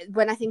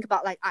when I think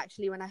about like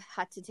actually when I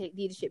had to take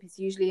leadership, it's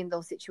usually in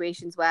those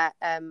situations where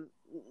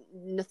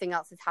nothing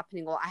else is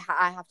happening, or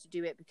I have to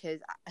do it because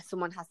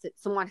someone has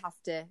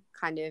to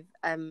kind of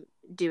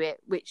do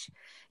it. Which,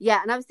 yeah.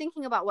 And I was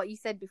thinking about what you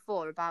said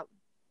before about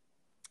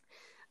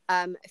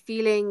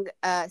feeling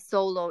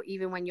solo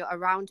even when you're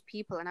around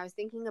people, and I was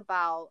thinking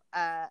about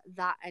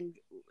that, and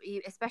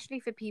especially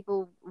for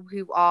people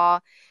who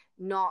are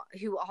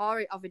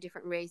of a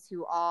different race,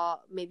 who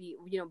are maybe,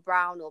 you know,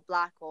 brown or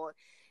black or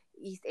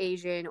East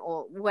Asian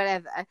or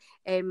whatever,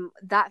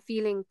 that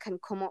feeling can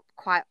come up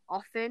quite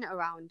often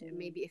around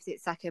maybe if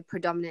it's like a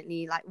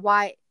predominantly like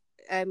white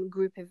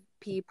group of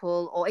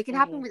people, or it can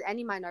happen with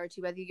any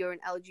minority, whether you're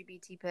an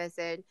LGBT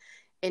person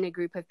in a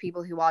group of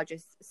people who are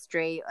just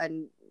straight,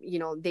 and you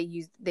know they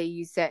use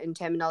certain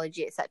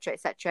terminology, etc.,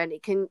 and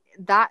it can,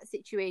 that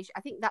situation, I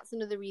think that's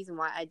another reason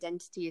why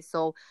identity is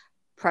so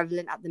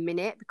prevalent at the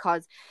minute,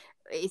 because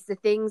it's the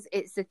things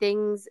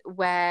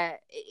where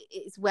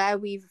it's where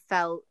we've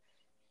felt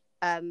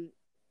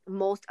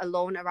most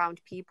alone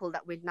around people,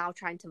 that we're now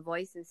trying to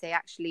voice and say,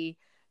 actually,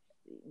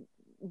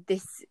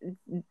 this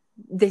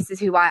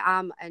is who I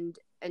am, and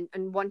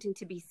wanting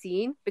to be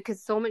seen,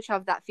 because so much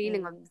of that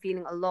feeling of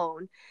feeling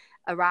alone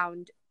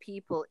around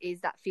people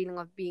is that feeling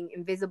of being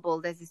invisible.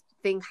 There's this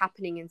thing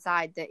happening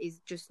inside that is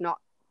just not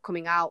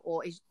coming out,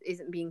 or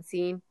isn't being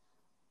seen.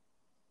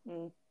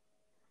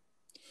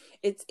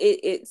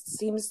 It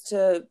seems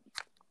to,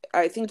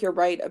 I think you're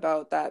right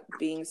about that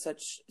being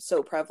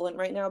so prevalent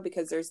right now,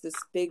 because there's this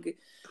big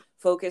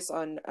focus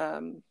on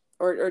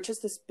or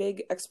just this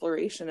big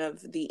exploration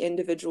of the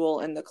individual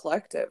and the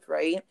collective,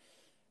 right?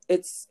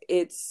 It's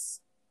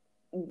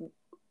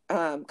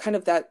kind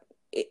of that,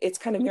 it's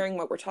kind of mirroring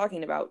what we're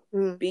talking about,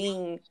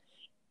 being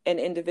an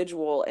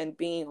individual and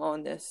being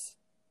on this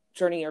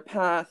journey or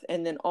path,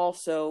 and then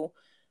also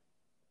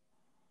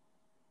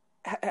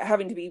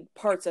having to be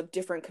parts of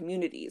different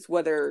communities,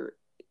 whether,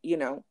 you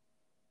know,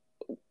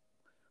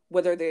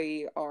 whether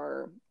they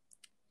are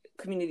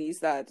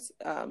communities that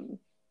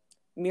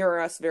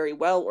mirror us very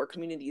well, or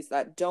communities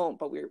that don't,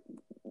 but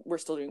we're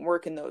still doing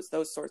work in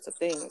those sorts of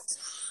things.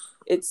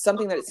 It's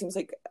something that it seems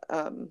like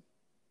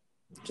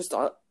just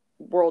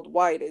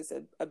worldwide is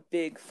a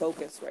big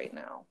focus right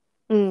now.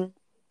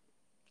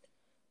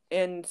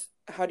 And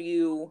how do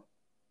you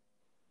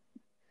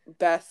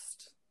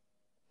best,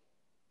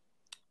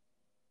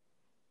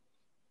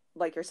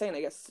 like you're saying,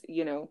 I guess,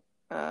 you know,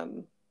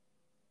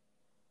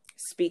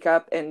 speak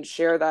up and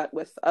share that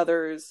with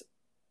others,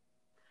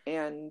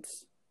 and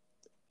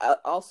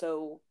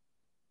also,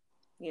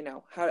 you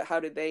know, how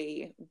do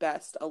they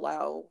best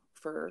allow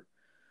for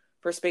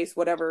space,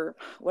 whatever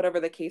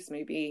the case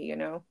may be, you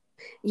know?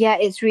 Yeah,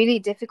 it's really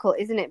difficult,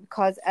 isn't it?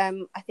 Because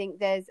I think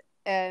there's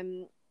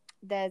an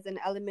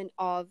element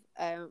of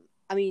I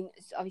mean,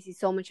 obviously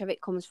so much of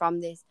it comes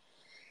from this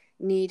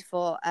need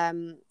for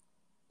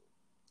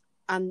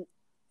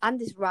and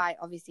this right,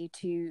 obviously,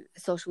 to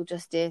social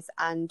justice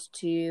and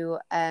to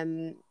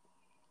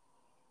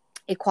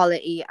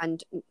equality,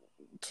 and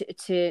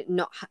to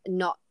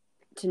not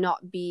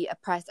be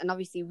oppressed. And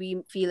obviously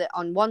we feel it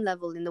on one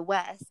level in the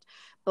West,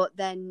 but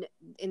then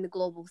in the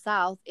global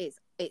South it's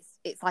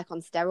like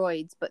on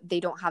steroids, but they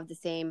don't have the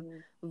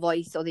same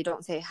voice, or they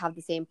don't have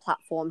the same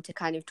platform to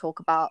kind of talk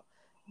about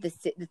the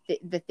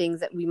things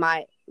that we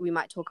might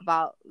talk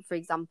about, for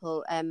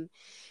example,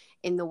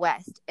 in the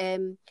West.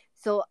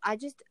 So I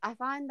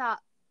find that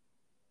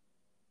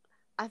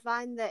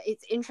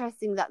it's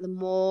interesting that the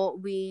more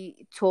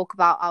we talk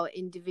about our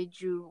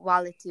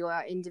individuality or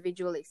our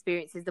individual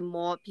experiences, the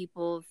more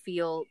people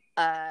feel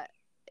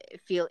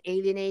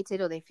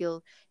alienated, or they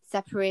feel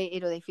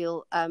separated, or they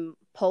feel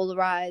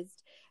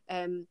polarized.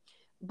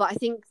 But I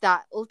think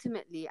that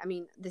ultimately, I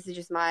mean, this is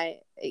just my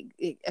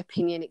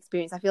opinion,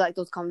 experience, I feel like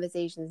those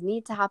conversations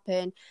need to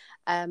happen,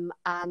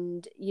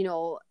 and you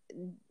know,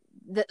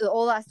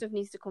 all that stuff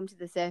needs to come to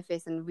the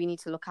surface, and we need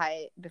to look at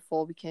it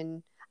before we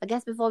can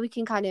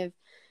kind of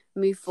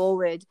move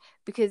forward.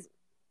 Because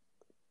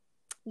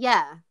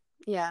yeah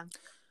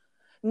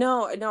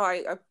no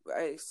I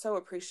so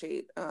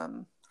appreciate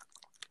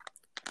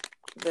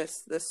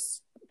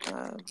this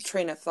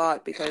train of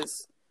thought,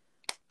 because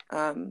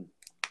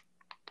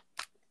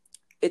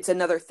it's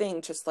another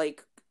thing, just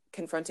like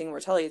confronting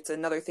mortality, it's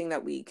another thing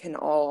that we can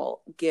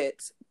all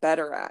get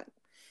better at,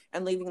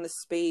 and leaving the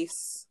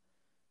space,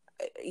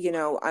 you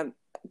know, I'm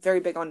very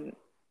big on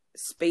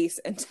space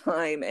and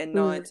time, and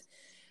not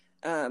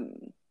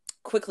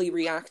quickly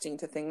reacting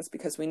to things,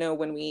 because we know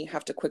when we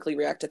have to quickly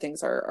react to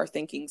things, our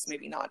thinking's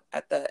maybe not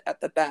at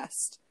the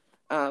best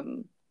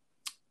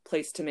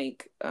place to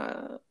make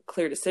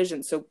clear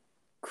decisions. So,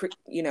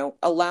 you know,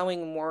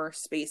 allowing more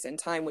space and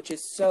time, which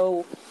is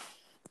so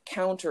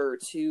counter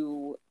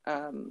to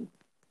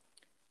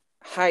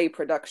high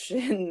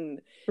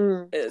production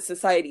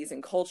societies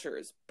and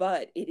cultures,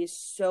 but it is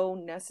so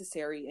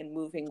necessary in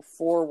moving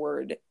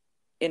forward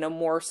in a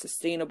more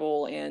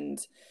sustainable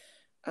and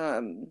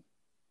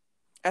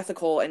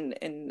ethical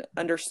and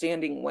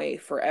understanding way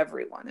for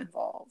everyone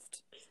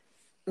involved.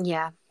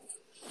 Yeah.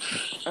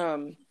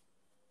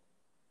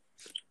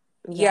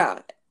 Yeah.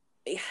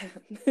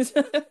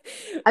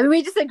 I mean,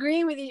 we're just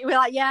agreeing with you. We're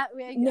like, yeah,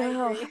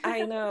 no,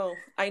 I know.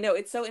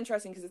 It's so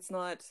interesting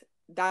because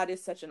that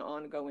is such an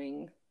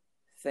ongoing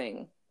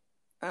thing.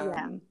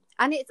 Yeah.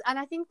 And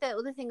I think the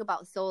other thing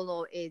about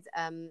solo is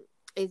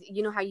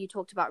you know how you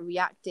talked about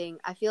reacting.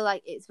 I feel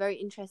like it's very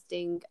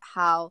interesting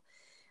how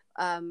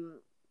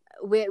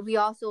we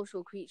are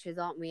social creatures,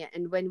 aren't we?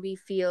 And when we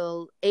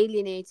feel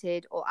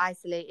alienated or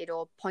isolated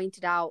or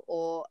pointed out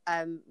or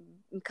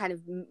kind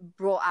of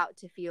brought out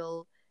to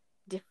feel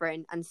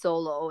different and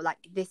solo, like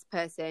this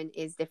person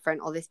is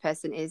different or this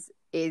person is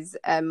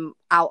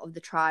out of the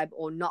tribe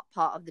or not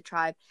part of the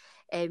tribe,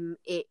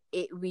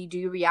 we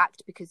do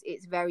react because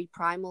it's very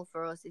primal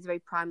for us. It's very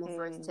primal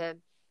for us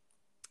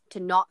to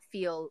not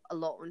feel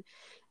alone,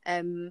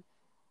 and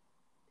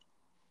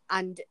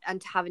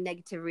to have a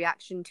negative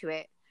reaction to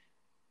it.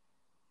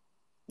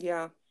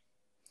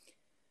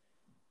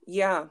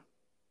 Yeah,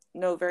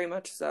 no, very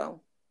much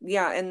so.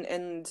 Yeah,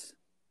 and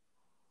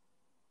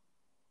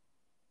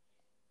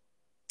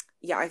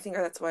yeah, I think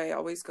that's why I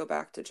always go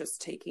back to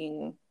just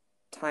taking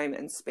time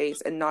and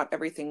space, and not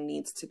everything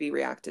needs to be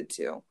reacted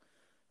to.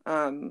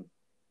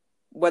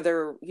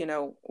 Whether, you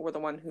know, we're the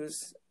one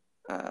who's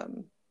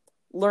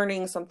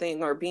learning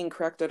something or being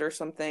corrected or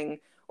something,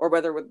 or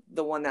whether we're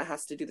the one that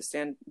has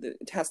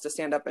to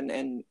stand up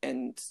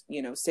and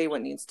you know, say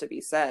what needs to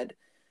be said.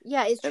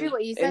 Yeah, it's true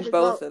what you said. In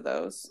both of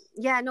those.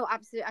 Yeah, no,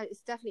 absolutely.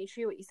 It's definitely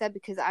true what you said,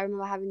 because I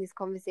remember having this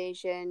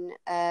conversation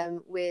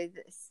with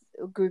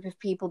a group of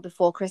people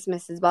before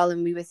Christmas as well,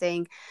 and we were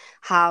saying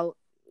how,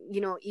 you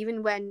know,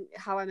 even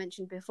how I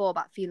mentioned before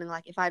about feeling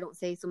like if I don't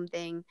say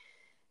something,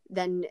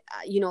 then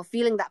you know,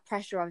 feeling that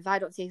pressure of if I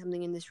don't say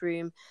something in this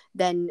room,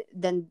 then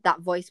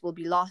that voice will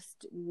be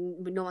lost.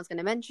 No one's going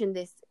to mention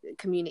this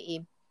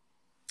community.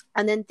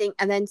 And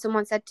then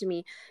someone said to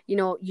me, you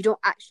know, you don't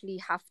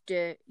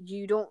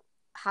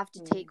have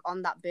to take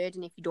on that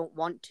burden if you don't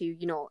want to.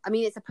 You know, I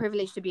mean, it's a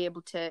privilege to be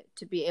able to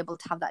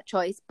have that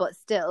choice, but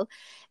still,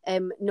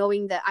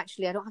 knowing that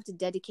actually I don't have to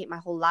dedicate my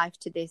whole life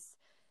to this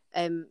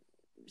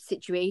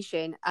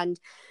situation. And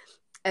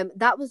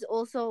that was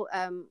also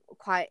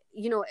quite,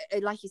 you know,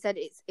 like you said,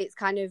 it's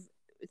kind of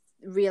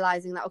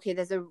realizing that, okay,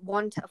 there's a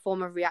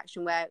form of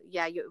reaction where,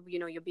 yeah, you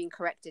know, you're being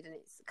corrected, and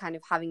it's kind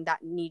of having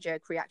that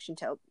knee-jerk reaction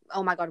to,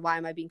 oh my god, why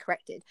am I being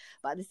corrected?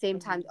 But at the same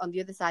time, on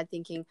the other side,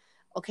 thinking,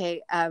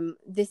 okay,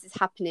 this is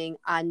happening,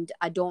 and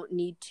I don't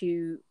need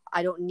to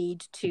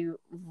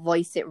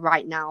voice it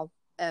right now,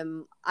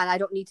 and I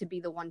don't need to be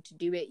the one to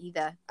do it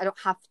either. I don't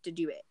have to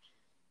do it.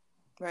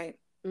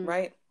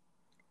 Right.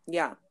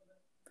 Yeah.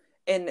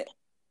 And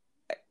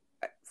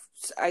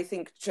I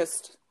think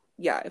just,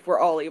 yeah, if we're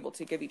all able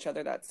to give each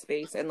other that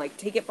space and like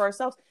take it for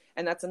ourselves,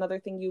 and that's another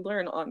thing you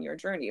learn on your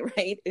journey,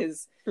 right?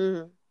 Is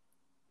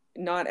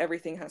not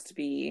everything has to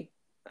be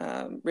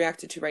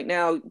reacted to right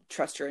now.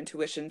 Trust your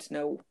intuition to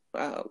know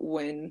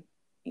when,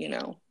 you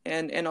know,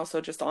 and also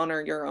just honor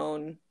your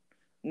own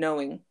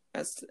knowing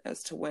as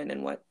to when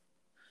and what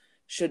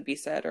should be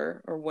said,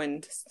 or when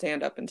to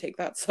stand up and take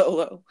that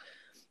solo.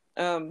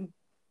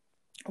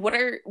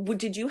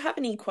 Did you have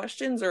any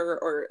questions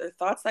or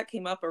thoughts that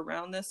came up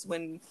around this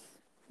when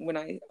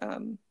I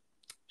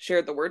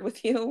shared the word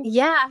with you?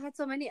 Yeah, I had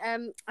so many.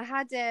 I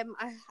had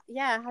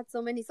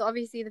so many. So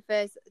obviously the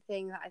first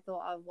thing that I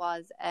thought of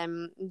was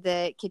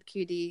the Kid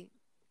Cudi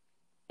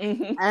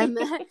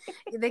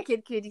the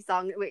Kid Cudi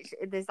song, which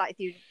there's like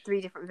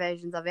three different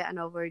versions of it, I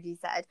know I've already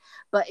said,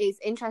 but it's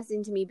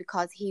interesting to me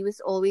because he was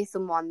always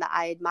someone that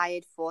I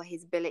admired for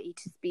his ability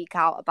to speak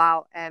out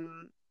about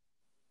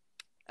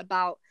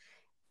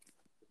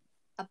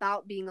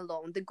being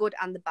alone, the good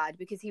and the bad,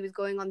 because he was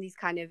going on these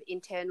kind of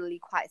internally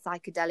quite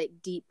psychedelic,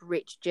 deep,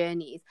 rich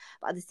journeys,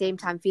 but at the same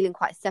time feeling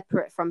quite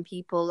separate from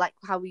people, like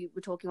how we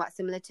were talking about,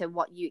 similar to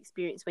what you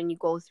experience when you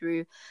go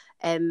through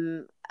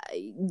and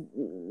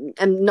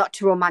not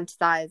to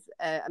romanticize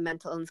a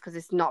mental illness, because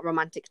it's not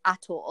romantic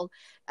at all.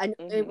 And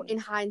in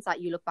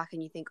hindsight, you look back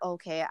and you think,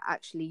 okay,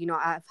 actually, you know,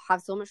 I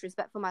have so much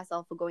respect for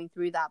myself for going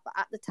through that, but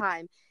at the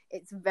time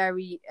it's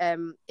very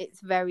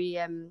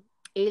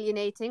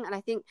alienating. And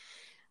I think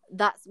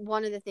that's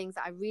one of the things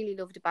that I really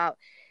loved about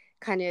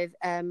kind of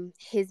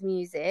his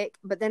music.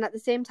 But then at the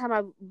same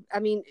time, I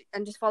mean,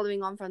 and just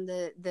following on from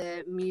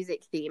the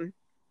music theme,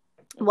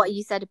 what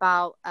you said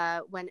about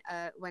when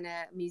a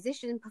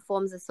musician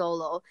performs a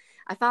solo,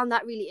 I found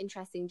that really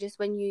interesting. Just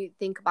when you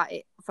think about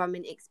it from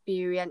an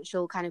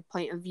experiential kind of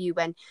point of view,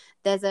 when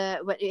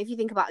if you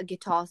think about a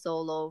guitar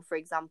solo, for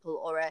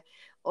example,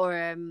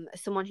 or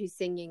someone who's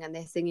singing and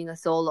they're singing a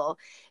solo,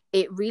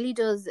 it really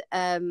does.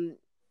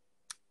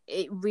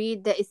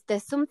 There's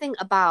something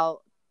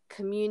about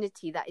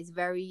community that is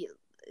very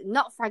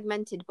not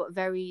fragmented, but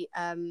very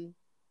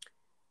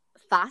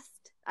fast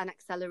and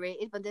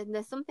accelerated. But then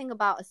there's something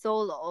about a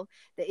solo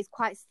that is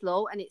quite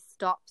slow, and it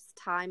stops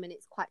time, and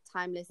it's quite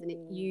timeless.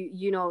 And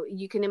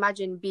you can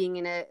imagine being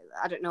in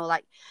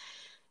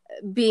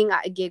being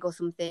at a gig or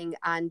something,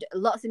 and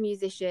lots of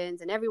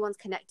musicians, and everyone's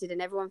connected,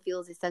 and everyone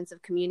feels a sense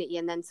of community,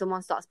 and then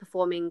someone starts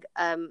performing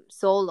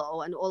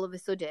solo, and all of a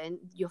sudden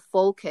your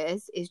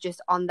focus is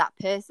just on that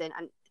person,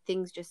 and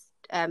things just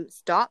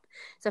stop.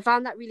 So I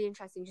found that really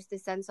interesting, just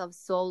this sense of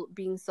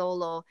being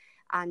solo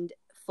and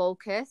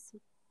focus,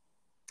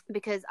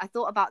 because I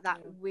thought about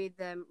that with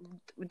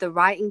the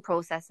writing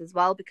process as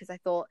well, because I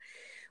thought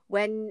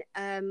when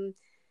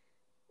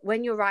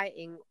you're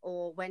writing,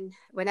 or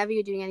whenever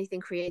you're doing anything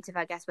creative,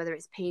 I guess, whether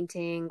it's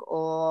painting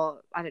or,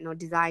 I don't know,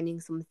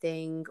 designing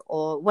something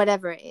or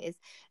whatever it is,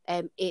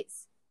 some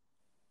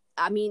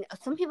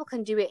people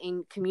can do it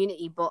in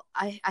community, but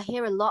I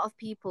hear a lot of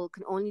people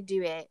can only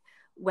do it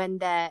when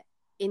they're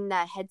in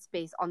their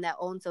headspace on their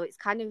own. So it's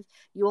kind of,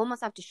 you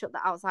almost have to shut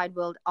the outside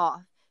world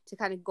off to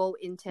kind of go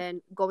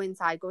inside,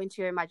 go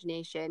into your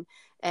imagination,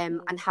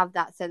 and have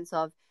that sense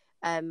of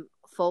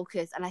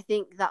focus. And I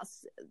think that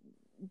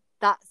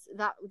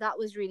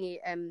was really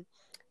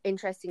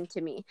interesting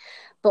to me.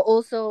 But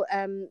also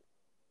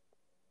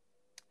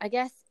I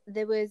guess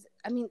there was,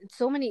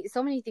 so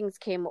many things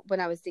came up when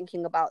I was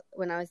thinking about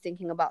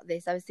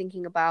this. I was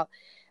thinking about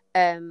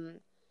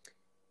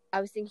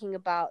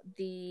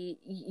the,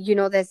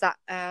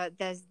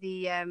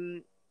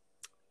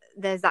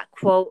 there's that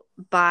quote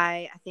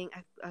by, I think,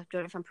 I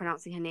don't know if I'm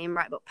pronouncing her name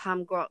right, but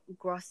Pam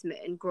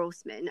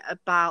Grossman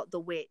about the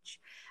witch,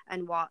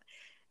 and what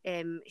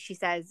she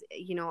says,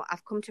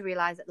 I've come to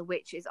realize that the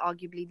witch is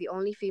arguably the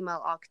only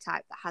female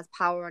archetype that has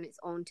power on its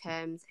own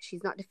terms.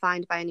 She's not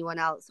defined by anyone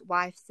else: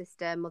 wife,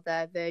 sister,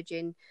 mother,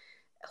 virgin,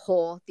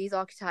 whore. These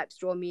archetypes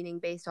draw meaning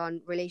based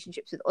on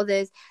relationships with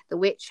others. The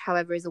witch,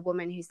 however, is a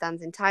woman who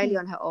stands entirely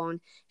on her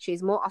own. She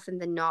is more often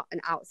than not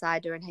an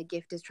outsider, and her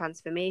gift is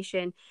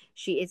transformation.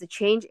 She is a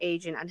change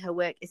agent, and her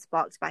work is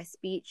sparked by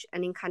speech,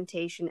 an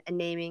incantation, a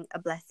naming, a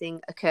blessing,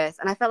 a curse.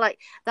 And I felt like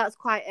that's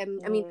quite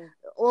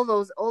all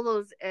those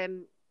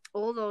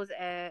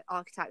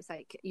archetypes,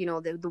 like,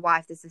 the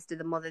wife, the sister,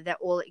 the mother, they're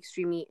all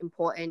extremely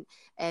important.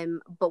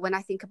 But when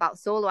I think about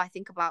solo, I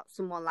think about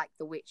someone like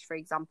the witch, for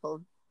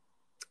example,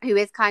 who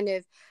is kind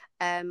of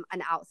an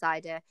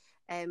outsider,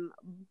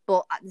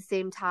 but at the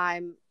same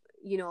time,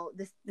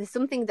 there's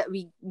something that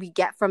we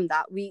get from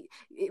that. We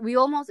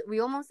almost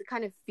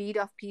kind of feed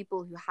off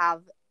people who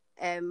have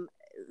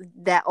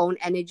their own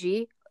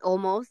energy,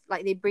 almost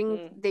like they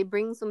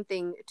bring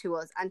something to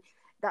us. And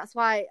that's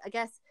why, I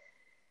guess,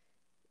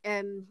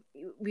 so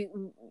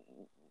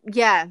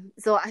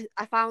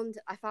I found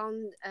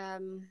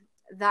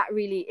that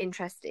really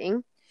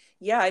interesting.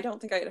 I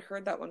don't think I had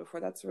heard that one before.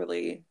 That's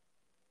really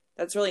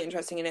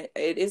interesting. And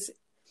it is,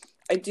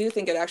 I do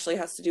think it actually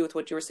has to do with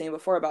what you were saying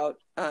before about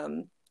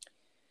and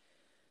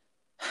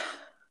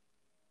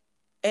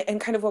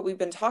kind of what we've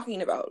been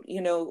talking about,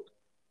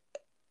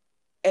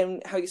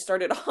 and how you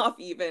started off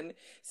even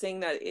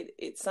saying that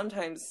it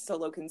sometimes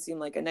solo can seem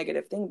like a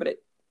negative thing, but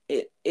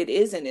it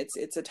isn't.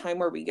 It's a time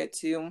where we get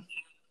to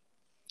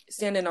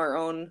stand in our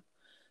own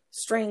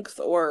strength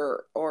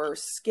or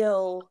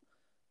skill,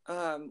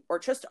 or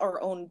just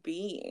our own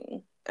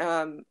being.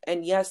 And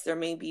yes, there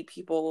may be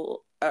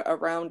people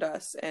around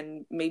us,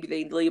 and maybe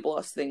they label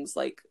us things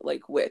like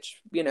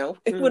witch,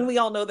 when we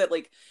all know that,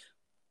 like,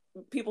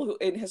 people who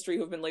in history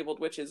who have been labeled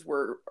witches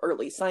were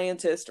early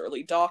scientists,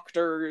 early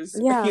doctors.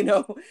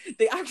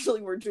 They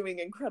actually were doing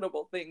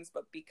incredible things,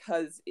 but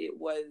because it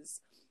was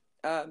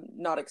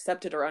not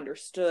accepted or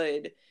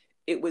understood,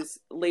 it was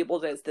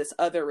labeled as this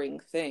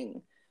othering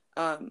thing.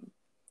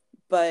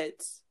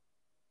 But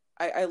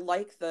I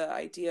like the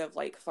idea of,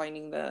 like,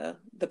 finding the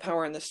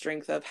power and the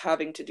strength of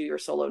having to do your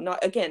solo.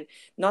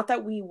 Not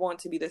that we want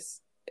to be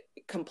this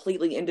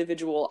completely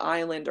individual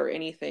island or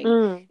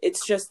anything.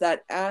 It's just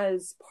that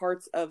as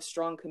parts of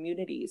strong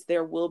communities,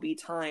 there will be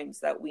times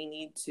that we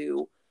need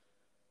to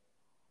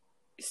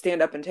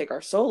stand up and take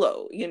our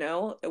solo,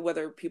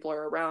 whether people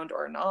are around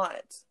or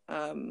not.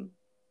 And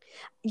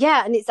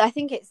I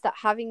think it's that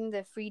having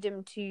the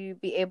freedom to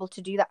be able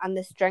to do that, and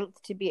the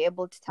strength to be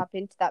able to tap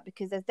into that,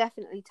 because there's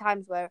definitely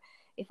times where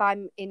if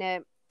I'm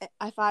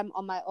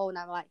on my own,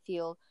 I might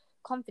feel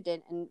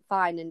confident and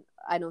fine, and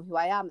I know who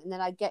I am, and then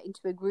I get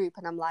into a group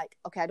and I'm like,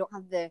 okay, I don't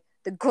have the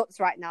guts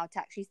right now to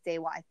actually say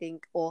what I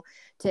think, or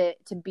to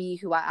be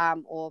who I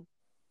am, or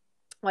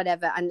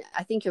whatever. And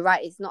I think you're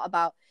right, it's not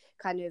about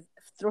kind of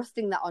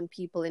thrusting that on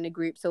people in a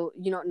group. So,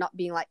 you know, not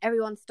being like,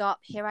 everyone stop,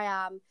 here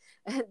I am,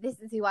 this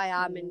is who I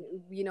am, and,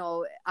 you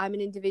know, I'm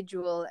an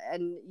individual,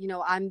 and, you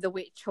know, I'm the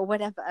witch or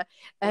whatever,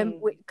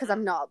 because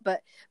I'm not,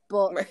 but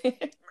but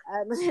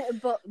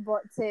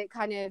to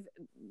kind of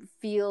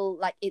feel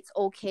like it's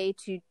okay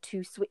to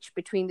switch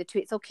between the two.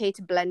 It's okay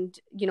to blend,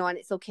 you know, and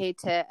it's okay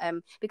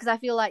to because I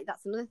feel like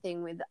that's another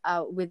thing with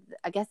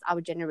I guess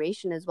our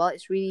generation as well.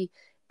 It's really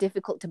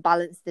difficult to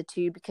balance the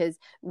two, because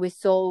we're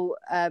so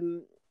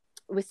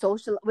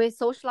we're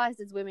socialized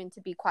as women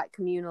to be quite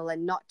communal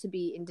and not to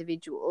be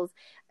individuals,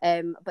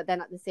 but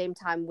then at the same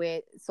time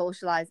we're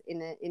socialized in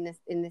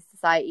this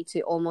society to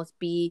almost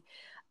be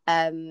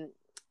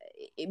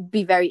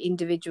very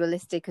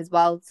individualistic as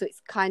well. So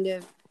it's kind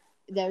of,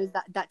 there is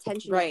that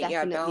tension, right? is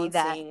definitely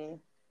balancing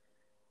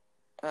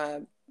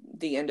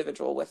the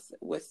individual with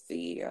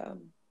the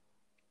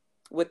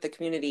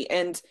community.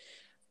 And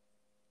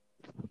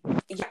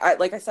yeah,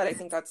 like I said, I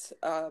think that's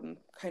kind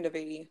of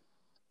a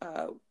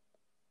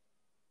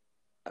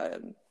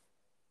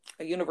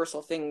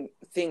universal thing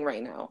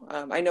right now.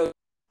 I know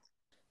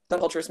some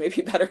cultures may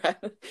be better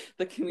at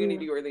the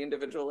community or the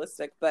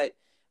individualistic, but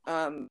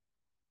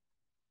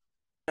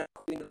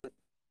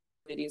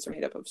communities are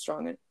made up of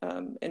strong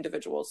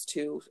individuals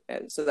too,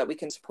 so that we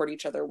can support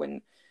each other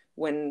when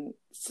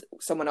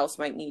someone else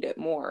might need it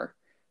more.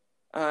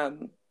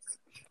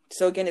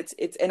 So again,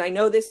 it's and I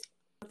know this is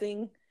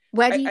something.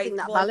 Where do you think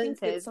that balance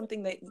is? It's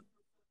something that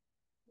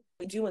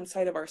we do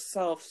inside of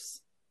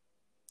ourselves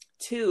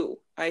too.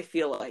 I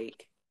feel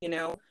like, you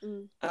know,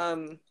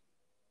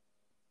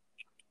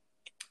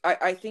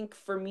 I think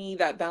for me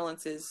that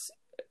balance is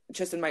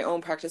just in my own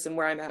practice and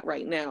where I'm at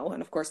right now,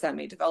 and of course that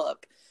may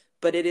develop,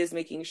 but it is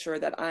making sure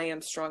that I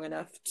am strong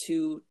enough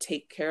to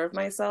take care of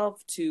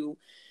myself, to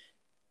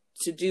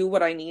do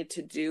what I need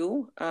to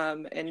do,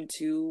 and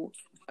to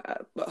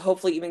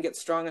hopefully even get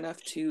strong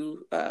enough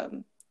to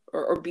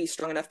or be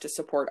strong enough to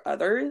support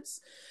others,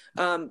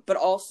 but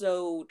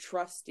also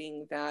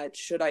trusting that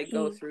should I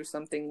go through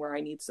something where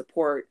I need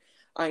support,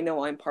 I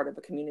know I'm part of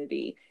a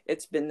community.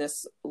 It's been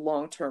this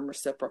long-term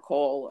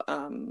reciprocal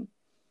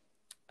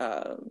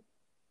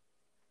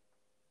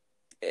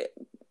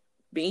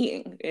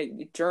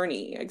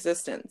journey,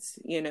 existence,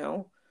 you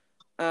know.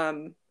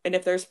 And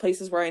if there's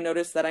places where I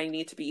notice that I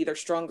need to be either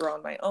stronger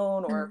on my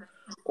own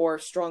or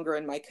stronger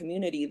in my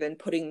community, then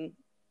putting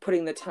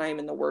the time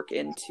and the work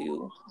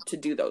into to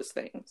do those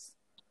things.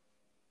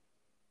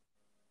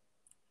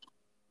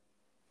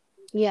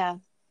 Yeah,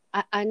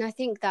 and I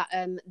think that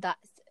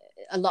that's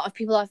a lot of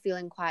people are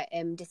feeling quite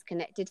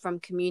disconnected from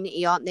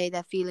community, aren't they?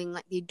 They're feeling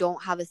like they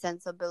don't have a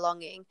sense of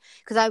belonging.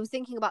 Because I was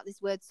thinking about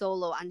this word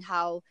solo and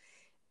how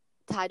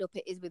tied up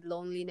it is with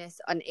loneliness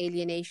and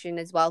alienation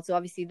as well. So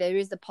obviously there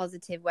is the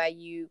positive where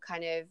you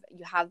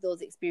have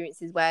those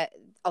experiences where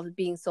of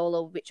being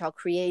solo, which are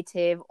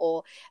creative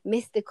or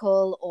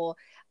mystical or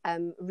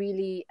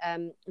really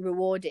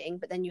rewarding,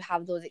 but then you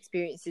have those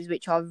experiences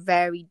which are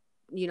very,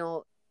 you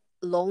know,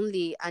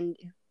 lonely and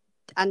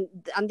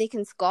they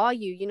can scar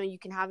you. You know, you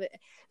can have it.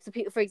 So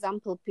people, for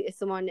example,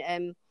 someone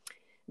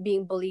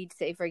being bullied,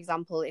 say for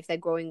example, if they're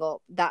growing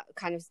up, that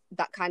kind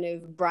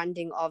of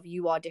branding of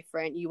you are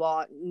different, you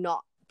are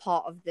not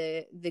part of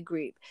the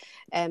group,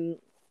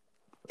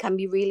 can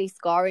be really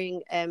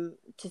scarring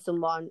to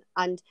someone.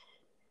 But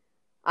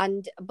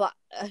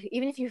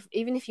even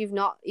if you've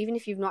not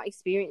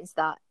experienced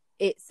that,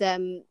 it's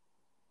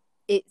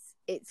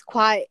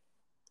quite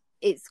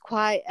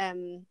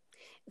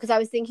because I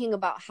was thinking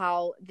about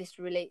how this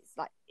relates,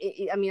 like,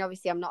 I mean,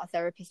 obviously I'm not a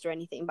therapist or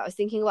anything, but I was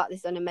thinking about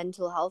this on a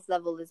mental health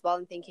level as well,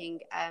 and thinking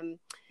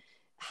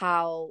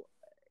how,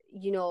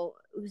 you know,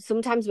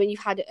 sometimes when you've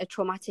had a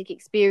traumatic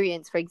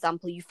experience, for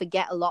example, you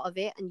forget a lot of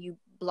it and you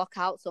block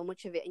out so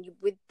much of it, and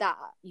with that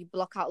you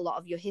block out a lot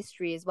of your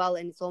history as well,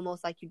 and it's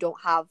almost like you don't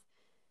have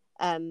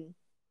a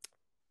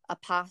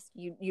past.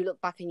 You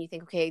look back and you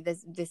think, okay,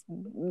 there's this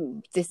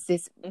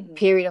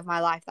period of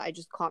my life that I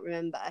just can't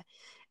remember,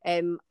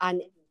 and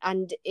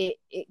it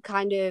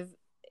kind of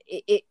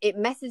it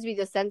messes with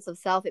your sense of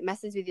self. It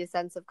messes with your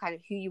sense of kind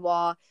of who you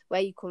are, where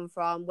you come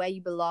from, where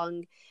you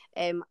belong.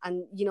 And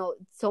you know,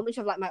 so much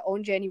of like my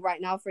own journey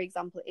right now, for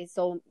example, is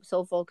so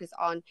focused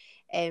on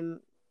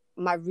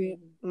my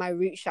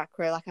root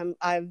chakra. Like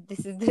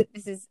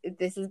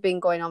this has been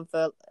going on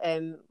for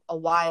a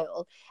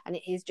while, and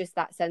it is just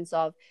that sense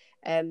of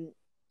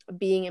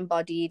being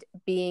embodied,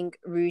 being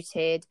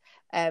rooted,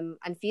 and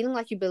feeling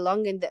like you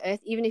belong in the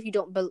earth, even if you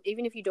don't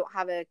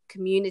have a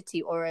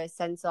community or a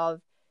sense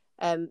of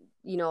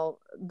you know,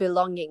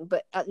 belonging,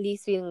 but at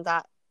least feeling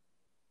that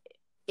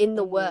in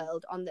the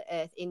world, on the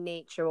earth, in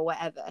nature or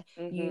whatever,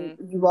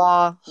 you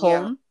are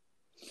home.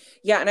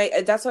 Yeah,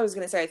 and that's what I was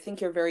going to say. I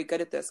think you're very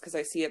good at this because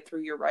I see it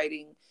through your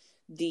writing,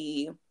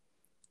 the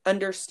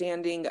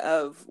understanding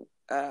of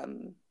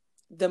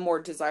the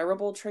more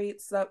desirable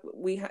traits that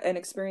and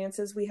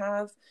experiences we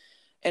have,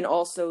 and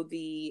also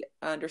the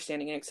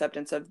understanding and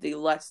acceptance of the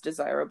less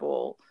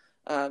desirable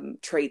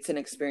traits and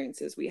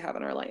experiences we have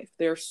in our life.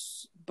 They're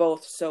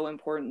both so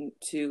important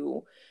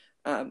to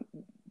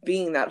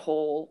being that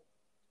whole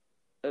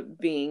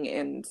being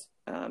and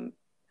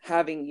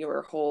having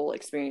your whole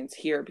experience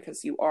here,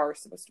 because you are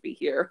supposed to be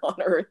here on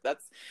Earth.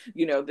 That's,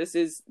 this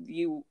is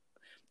you.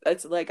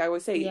 It's like I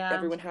always say, Yeah.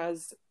 everyone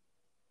has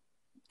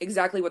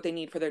exactly what they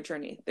need for their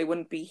journey. They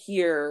wouldn't be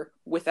here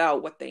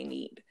without what they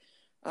need.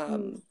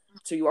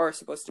 So you are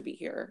supposed to be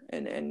here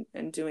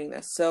and doing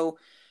this. So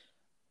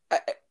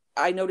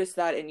I noticed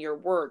that in your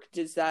work.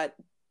 Does that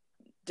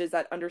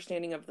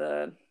understanding of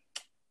the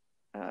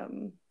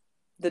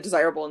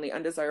desirable and the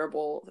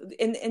undesirable,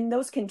 and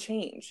those can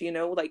change,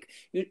 like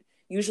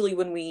usually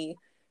when we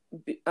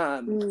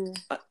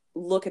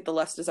look at the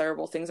less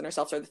desirable things in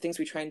ourselves, or the things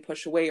we try and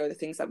push away, or the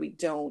things that we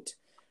don't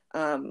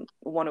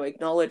want to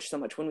acknowledge so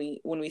much, when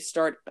we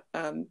start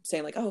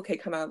saying like, oh, okay,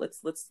 come out,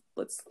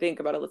 let's think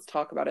about it, let's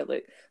talk about it,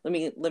 like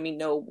let me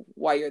know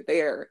why you're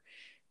there,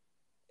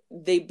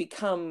 they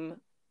become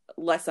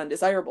less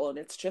undesirable, and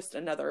it's just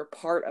another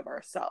part of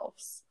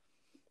ourselves.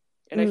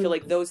 And I feel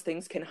like those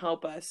things can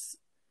help us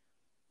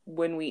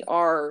when we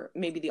are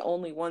maybe the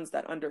only ones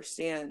that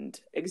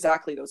understand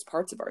exactly those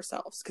parts of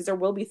ourselves, because there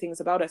will be things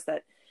about us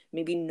that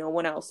maybe no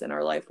one else in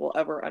our life will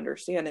ever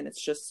understand, and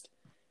it's just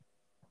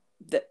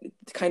that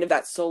kind of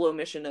that solo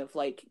mission of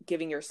like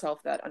giving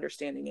yourself that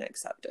understanding and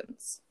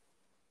acceptance.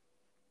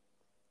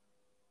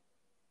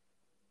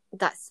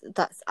 That's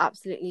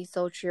absolutely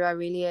so true. I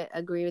really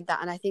agree with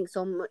that, and I think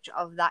so much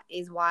of that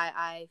is why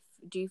I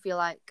do feel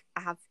like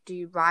I have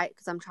to write,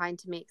 because I'm trying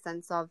to make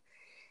sense of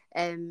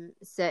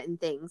certain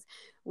things,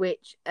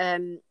 which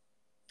it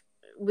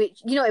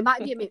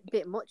might be a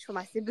bit much for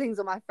my siblings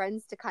or my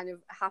friends to kind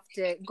of have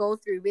to go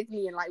through with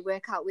me and like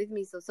work out with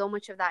me. So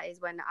much of that is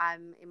when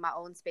I'm in my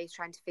own space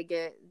trying to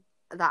figure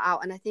that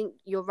out. And I think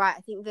you're right.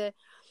 I think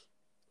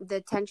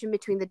the tension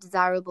between the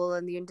desirable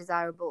and the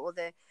undesirable, or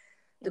the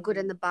good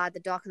and the bad, the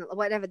dark and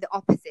whatever, the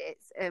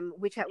opposites,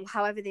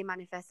 however they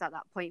manifest at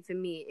that point, for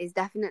me is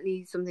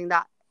definitely something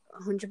that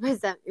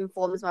 100%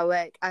 informs my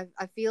work. I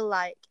feel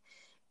like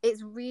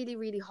it's really,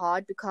 really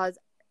hard, because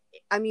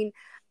I mean,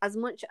 as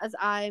much as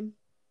I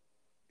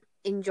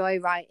enjoy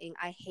writing,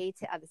 I hate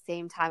it at the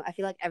same time. I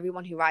feel like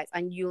everyone who writes,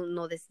 and you'll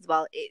know this as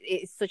well,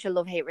 it's such a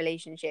love-hate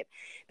relationship,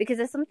 because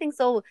there's something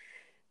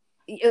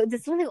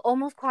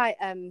almost quite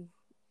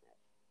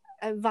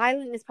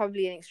violent is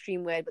probably an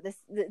extreme word, but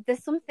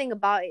there's something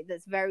about it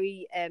that's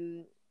very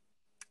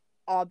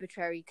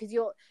arbitrary, because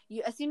you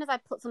as soon as I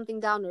put something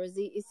down, or as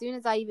soon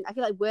as I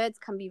feel like words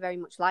can be very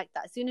much like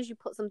that. As soon as you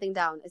put something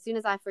down, as soon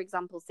as I, for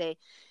example, say,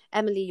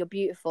 Emily, you're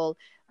beautiful,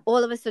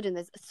 all of a sudden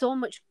there's so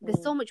much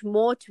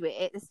more to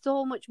it. There's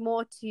so much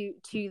more to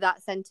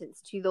that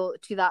sentence, to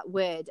that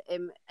word,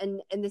 and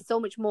there's so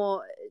much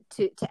more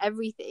to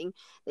everything.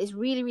 It's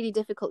really, really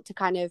difficult to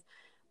kind of,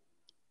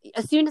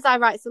 as soon as I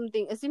write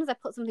something, as soon as I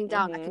put something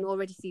down, I can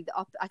already see the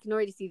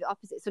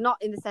opposite. So not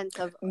in the sense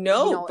of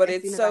no, but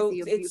it's so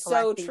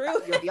true.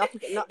 You're the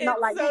opposite.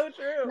 Not like so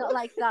true. Not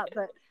like that,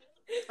 but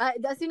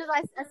as soon as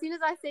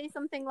I say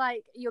something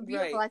like you're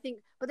beautiful, right, I think,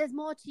 but there's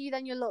more to you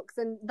than your looks,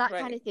 and that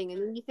kind of thing.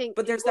 And then you think,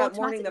 but there's that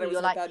morning that I was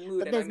in a bad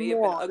mood, and I may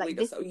have been ugly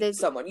to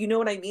someone. You know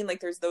what I mean? Like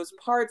there's those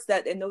parts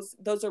that, and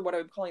those are what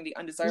I'm calling the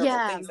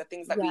undesirable things, the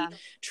things that we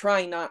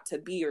try not to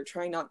be or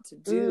try not to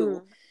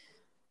do.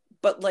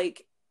 But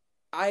like,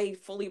 I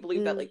fully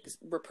believe that like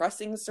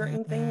repressing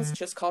certain things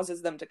just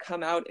causes them to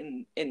come out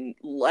in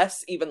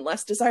even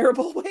less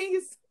desirable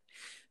ways.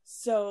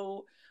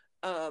 So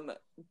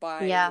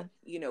by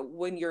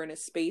when you're in a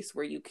space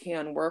where you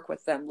can work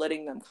with them,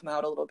 letting them come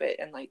out a little bit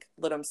and like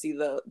let them see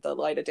the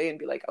light of day and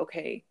be like,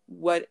 okay,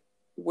 where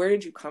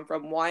did you come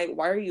from? Why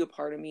are you a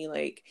part of me?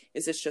 Like,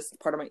 is this just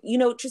part of my,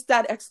 just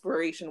that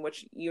exploration,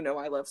 which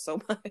I love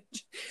so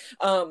much.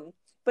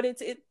 But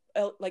it's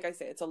like I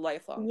say, it's a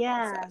lifelong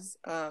process.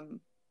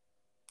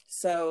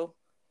 So,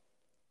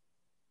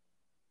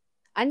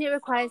 and it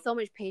requires so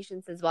much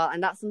patience as well,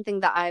 and that's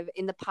something that I've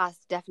in the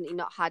past definitely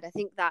not had. I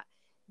think that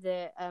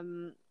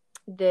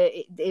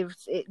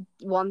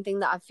one thing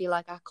that I feel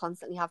like I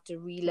constantly have to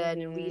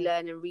relearn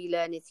and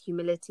relearn is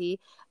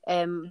humility,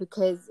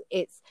 because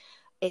it's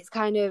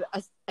kind of,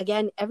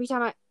 again, every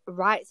time I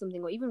write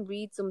something or even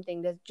read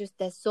something,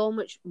 there's so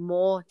much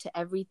more to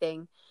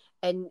everything,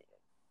 and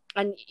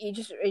it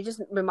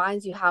just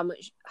reminds you how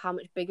much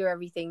bigger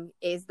everything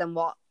is than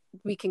what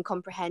we can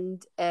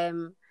comprehend,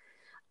 and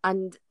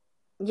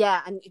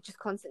it just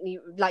constantly,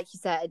 like you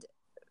said,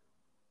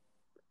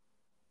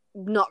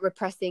 not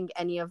repressing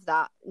any of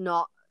that,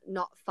 not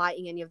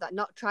fighting any of that,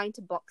 not trying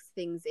to box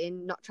things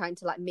in, not trying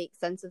to like make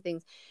sense of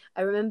things.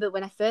 I remember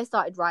when I first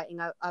started writing,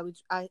 I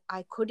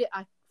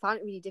found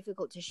it really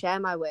difficult to share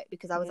my work,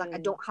 because I was like, I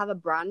don't have a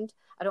brand,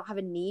 I don't have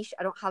a niche,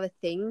 I don't have a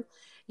thing,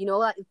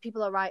 like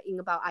people are writing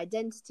about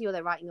identity, or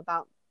they're writing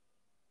about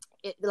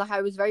it, like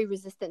I was very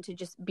resistant to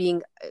just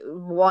being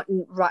right.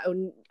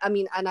 I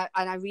mean, and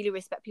I really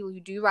respect people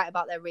who do write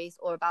about their race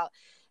or about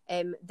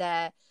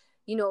their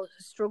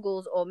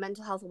struggles or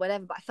mental health or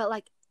whatever, but I felt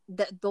like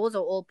those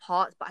are all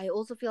parts. But I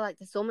also feel like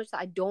there's so much that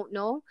I don't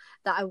know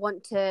that I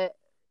want to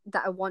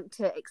that I want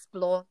to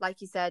explore.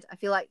 Like you said, I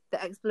feel like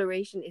the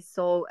exploration is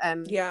so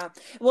yeah.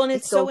 Well, and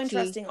it's so key.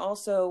 interesting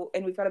also,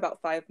 and we've got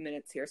about 5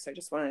 minutes here, so I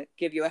just want to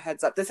give you a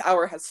heads up. This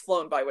hour has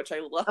flown by, which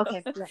I love.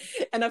 Okay.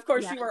 And of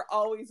course, you are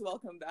always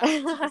welcome back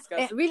to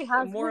discuss it really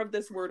has more of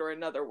this word or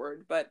another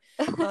word. But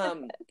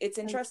it's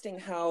interesting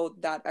how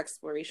that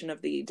exploration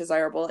of the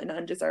desirable and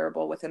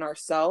undesirable within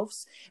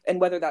ourselves,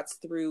 and whether that's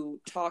through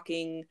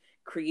talking,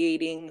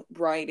 creating,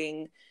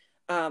 writing,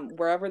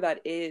 wherever that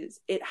is,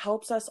 it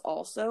helps us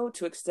also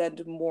to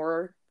extend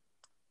more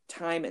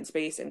time and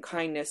space and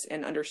kindness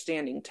and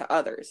understanding to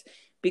others,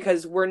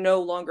 because we're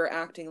no longer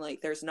acting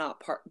like there's no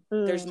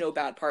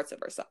bad parts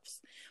of ourselves.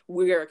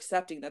 We are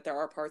accepting that there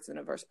are parts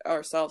of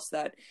ourselves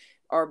that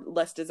are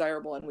less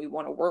desirable, and we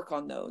want to work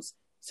on those,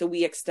 so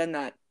we extend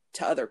that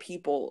to other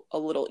people a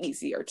little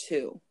easier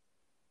too.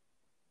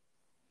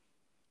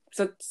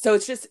 So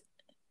it's just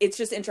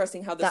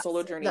interesting how the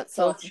solo journey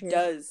itself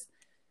does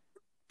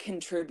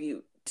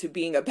contribute to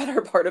being a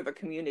better part of a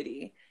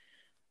community.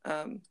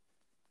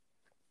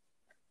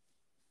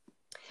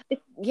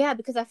 Yeah,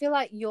 because I feel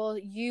like you're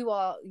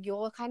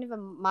kind of a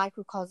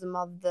microcosm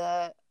of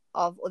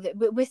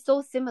we're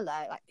so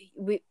similar.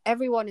 Like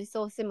everyone is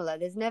so similar.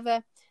 There's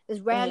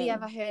rarely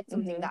ever heard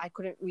something that I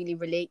couldn't really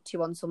relate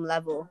to on some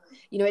level.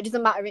 You know, it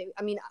doesn't matter.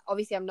 I mean,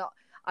 obviously I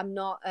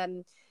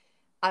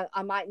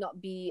might not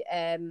be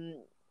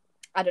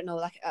I don't know,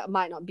 like I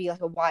might not be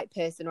like a white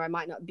person, or I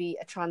might not be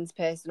a trans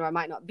person, or I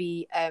might not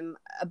be a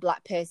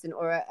black person,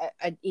 or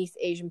an East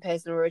Asian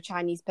person, or a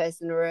Chinese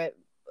person, or a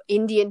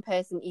Indian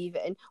person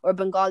even, or a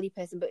Bengali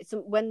person. But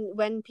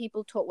when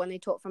people talk, when they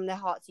talk from their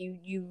hearts,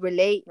 you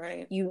relate,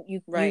 right? You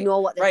know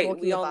what they're talking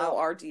about. We all know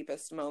our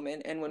deepest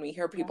moment, and when we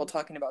hear people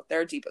talking about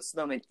their deepest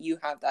moment, you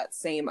have that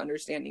same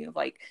understanding of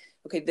like,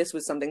 okay, this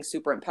was something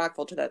super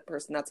impactful to that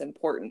person, that's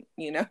important,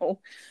 you know.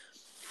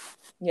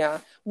 Yeah.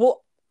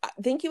 Well,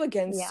 thank you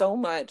again so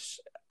much.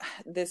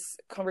 This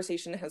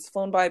conversation has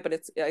flown by, but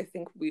I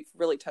think we've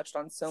really touched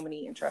on so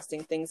many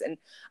interesting things, and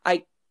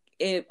I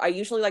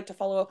usually like to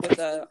follow up with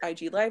a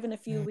IG Live in a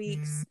few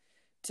weeks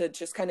to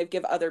just kind of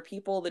give other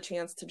people the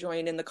chance to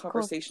join in the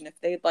conversation if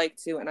they'd like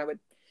to. And I would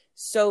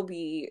so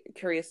be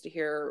curious to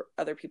hear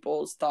other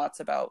people's thoughts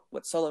about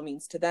what solo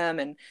means to them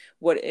and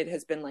what it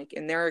has been like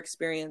in their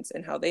experience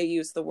and how they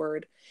use the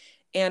word.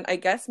 And I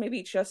guess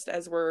maybe just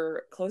as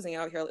we're closing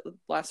out here,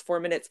 last 4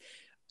 minutes,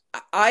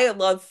 I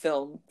love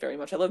film very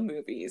much. I love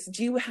movies.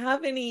 Do you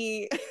have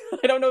any,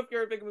 I don't know if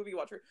you're a big movie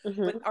watcher,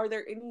 but are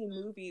there any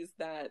movies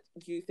that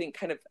you think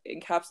kind of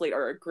encapsulate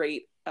or are a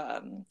great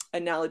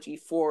analogy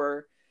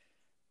for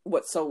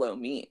what solo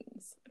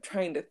means? I'm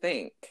trying to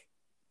think.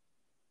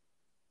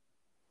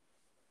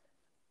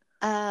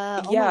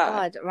 Oh my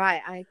God,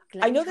 right.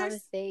 I know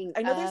there's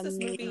this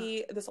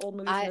movie, this old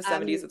movie from the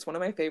 70s. It's one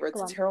of my favorites.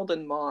 It's Harold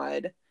and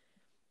Maude.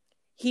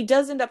 He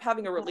does end up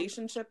having a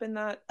relationship in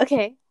that.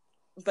 Okay.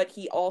 But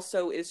he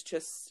also is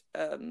just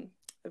a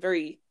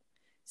very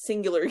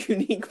singular,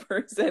 unique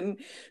person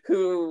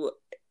who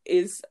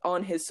is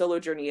on his solo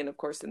journey, and of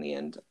course, in the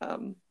end,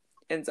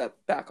 ends up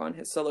back on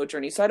his solo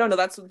journey. So I don't know.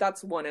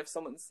 That's one, if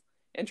someone's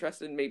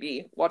interested in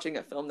maybe watching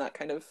a film that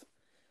kind of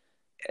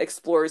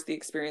explores the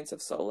experience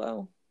of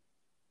solo.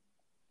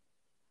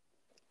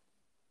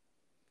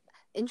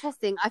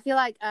 Interesting. I feel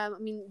like I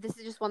mean, this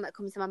is just one that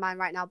comes to my mind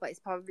right now, but it's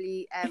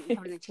probably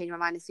gonna change my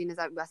mind as soon as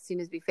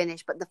we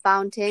finish. But The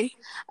Fountain,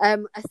 a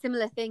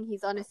similar thing.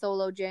 He's on a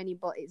solo journey,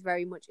 but it's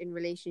very much in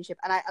relationship.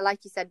 And I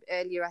like you said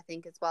earlier, I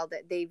think as well,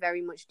 that they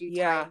very much do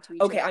tie into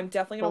each other. I'm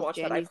definitely gonna watch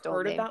that. I've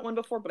heard of that one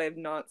before, but I have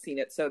not seen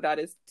it. So that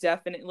is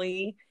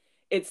definitely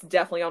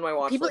on my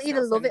watch list. People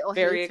either love it or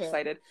hate it. Very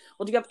excited.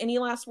 Well, do you have any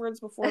last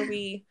words before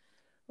we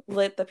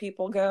let the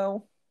people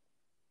go?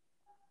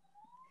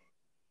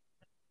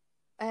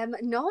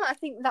 No, I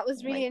think that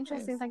was really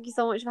interesting. Thank you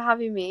so much for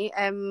having me.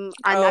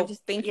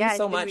 Thank you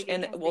so much. Really,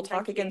 and we'll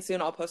talk again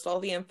soon. I'll post all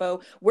the info.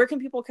 Where can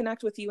people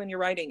connect with you and your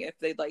writing if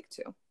they'd like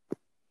to?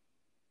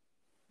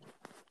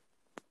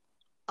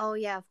 Oh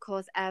yeah, of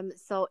course.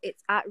 So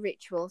it's at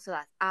Ritual. So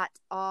that's at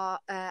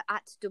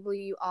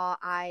WRITUALE.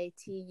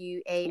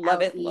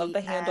 Love it. Love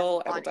the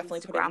handle. I will definitely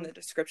put it in the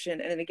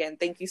description. And then again,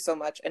 thank you so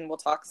much, and we'll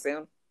talk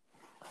soon.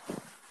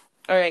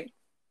 All right.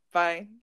 Bye.